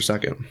 kilobits per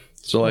second.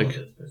 So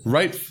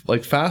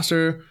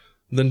faster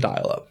than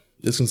dial-up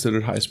is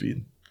considered high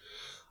speed.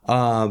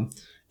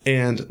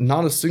 And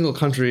not a single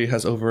country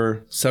has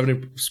over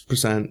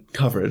 70%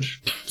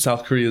 coverage.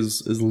 South Korea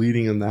is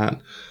leading in that.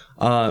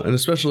 And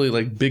especially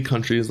big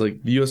countries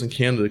like the US and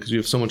Canada, because you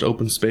have so much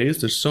open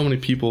space. There's so many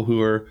people who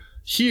are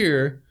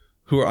here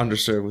who are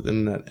underserved with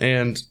internet.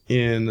 And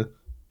in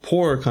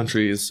poorer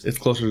countries, it's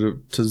closer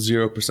to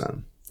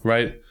 0%,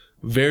 right?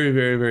 Very,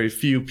 very, very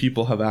few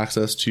people have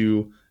access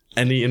to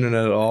any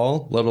internet at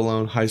all, let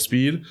alone high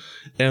speed.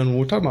 And when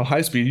we're talking about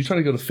high speed, you try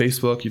to go to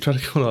Facebook, you try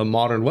to go to a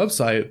modern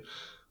website,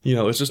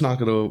 it's just not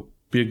going to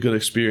be a good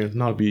experience,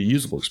 not be a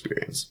usable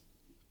experience.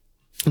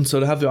 And so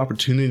to have the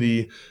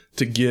opportunity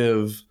to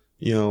give,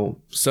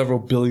 several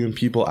billion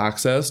people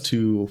access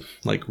to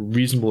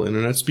reasonable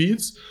internet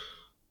speeds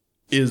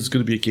is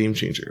going to be a game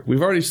changer.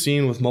 We've already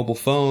seen with mobile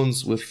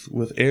phones,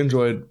 with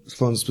Android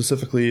phones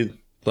specifically,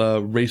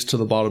 the race to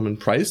the bottom in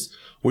price,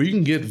 where you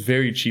can get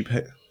very cheap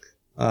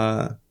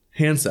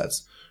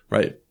handsets,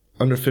 right?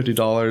 Under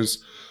 $50.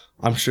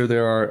 I'm sure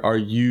there are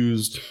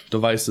used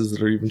devices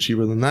that are even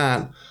cheaper than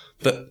that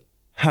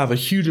have a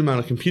huge amount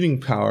of computing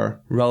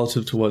power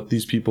relative to what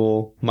these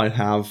people might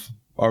have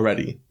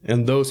already.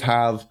 And those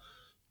have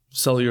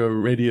cellular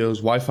radios,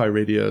 Wi-Fi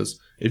radios.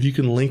 If you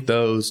can link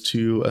those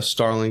to a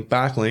Starlink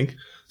backlink,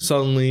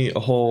 suddenly a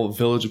whole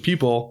village of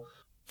people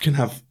can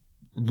have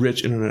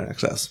rich internet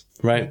access,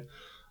 right?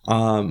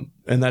 And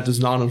that does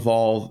not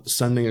involve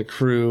sending a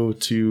crew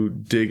to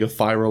dig a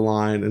fiber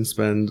line and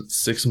spend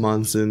 6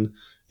 months in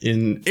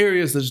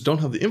areas that just don't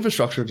have the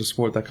infrastructure to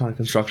support that kind of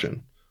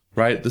construction,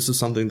 right? This is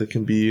something that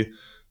can be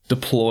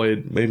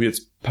deployed. Maybe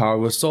it's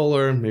powered with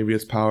solar, maybe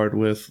it's powered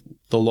with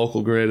the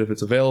local grid if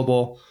it's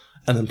available,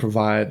 and then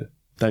provide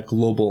that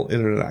global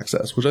internet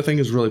access, which I think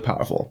is really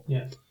powerful.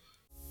 Yeah.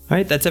 All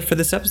right, that's it for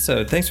this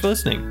episode. Thanks for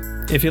listening.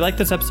 If you like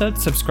this episode,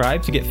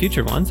 subscribe to get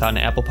future ones on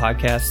Apple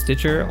Podcasts,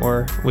 Stitcher,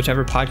 or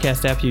whichever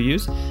podcast app you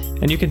use.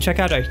 And you can check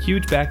out our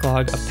huge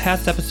backlog of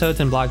past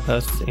episodes and blog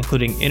posts,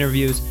 including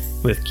interviews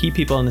with key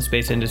people in the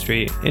space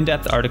industry,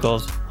 in-depth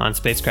articles on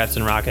spacecrafts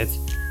and rockets,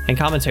 and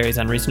commentaries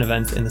on recent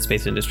events in the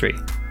space industry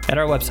at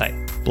our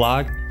website,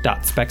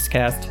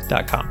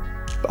 blog.spexcast.com.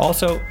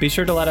 Also, be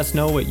sure to let us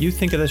know what you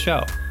think of the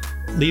show.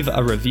 Leave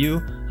a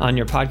review on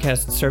your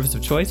podcast service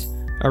of choice,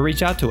 or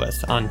reach out to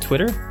us on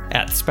Twitter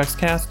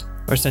 @SpexCast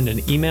or send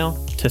an email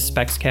to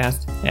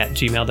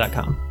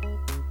specscast@gmail.com.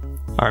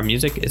 Our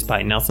music is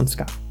by Nelson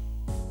Scott.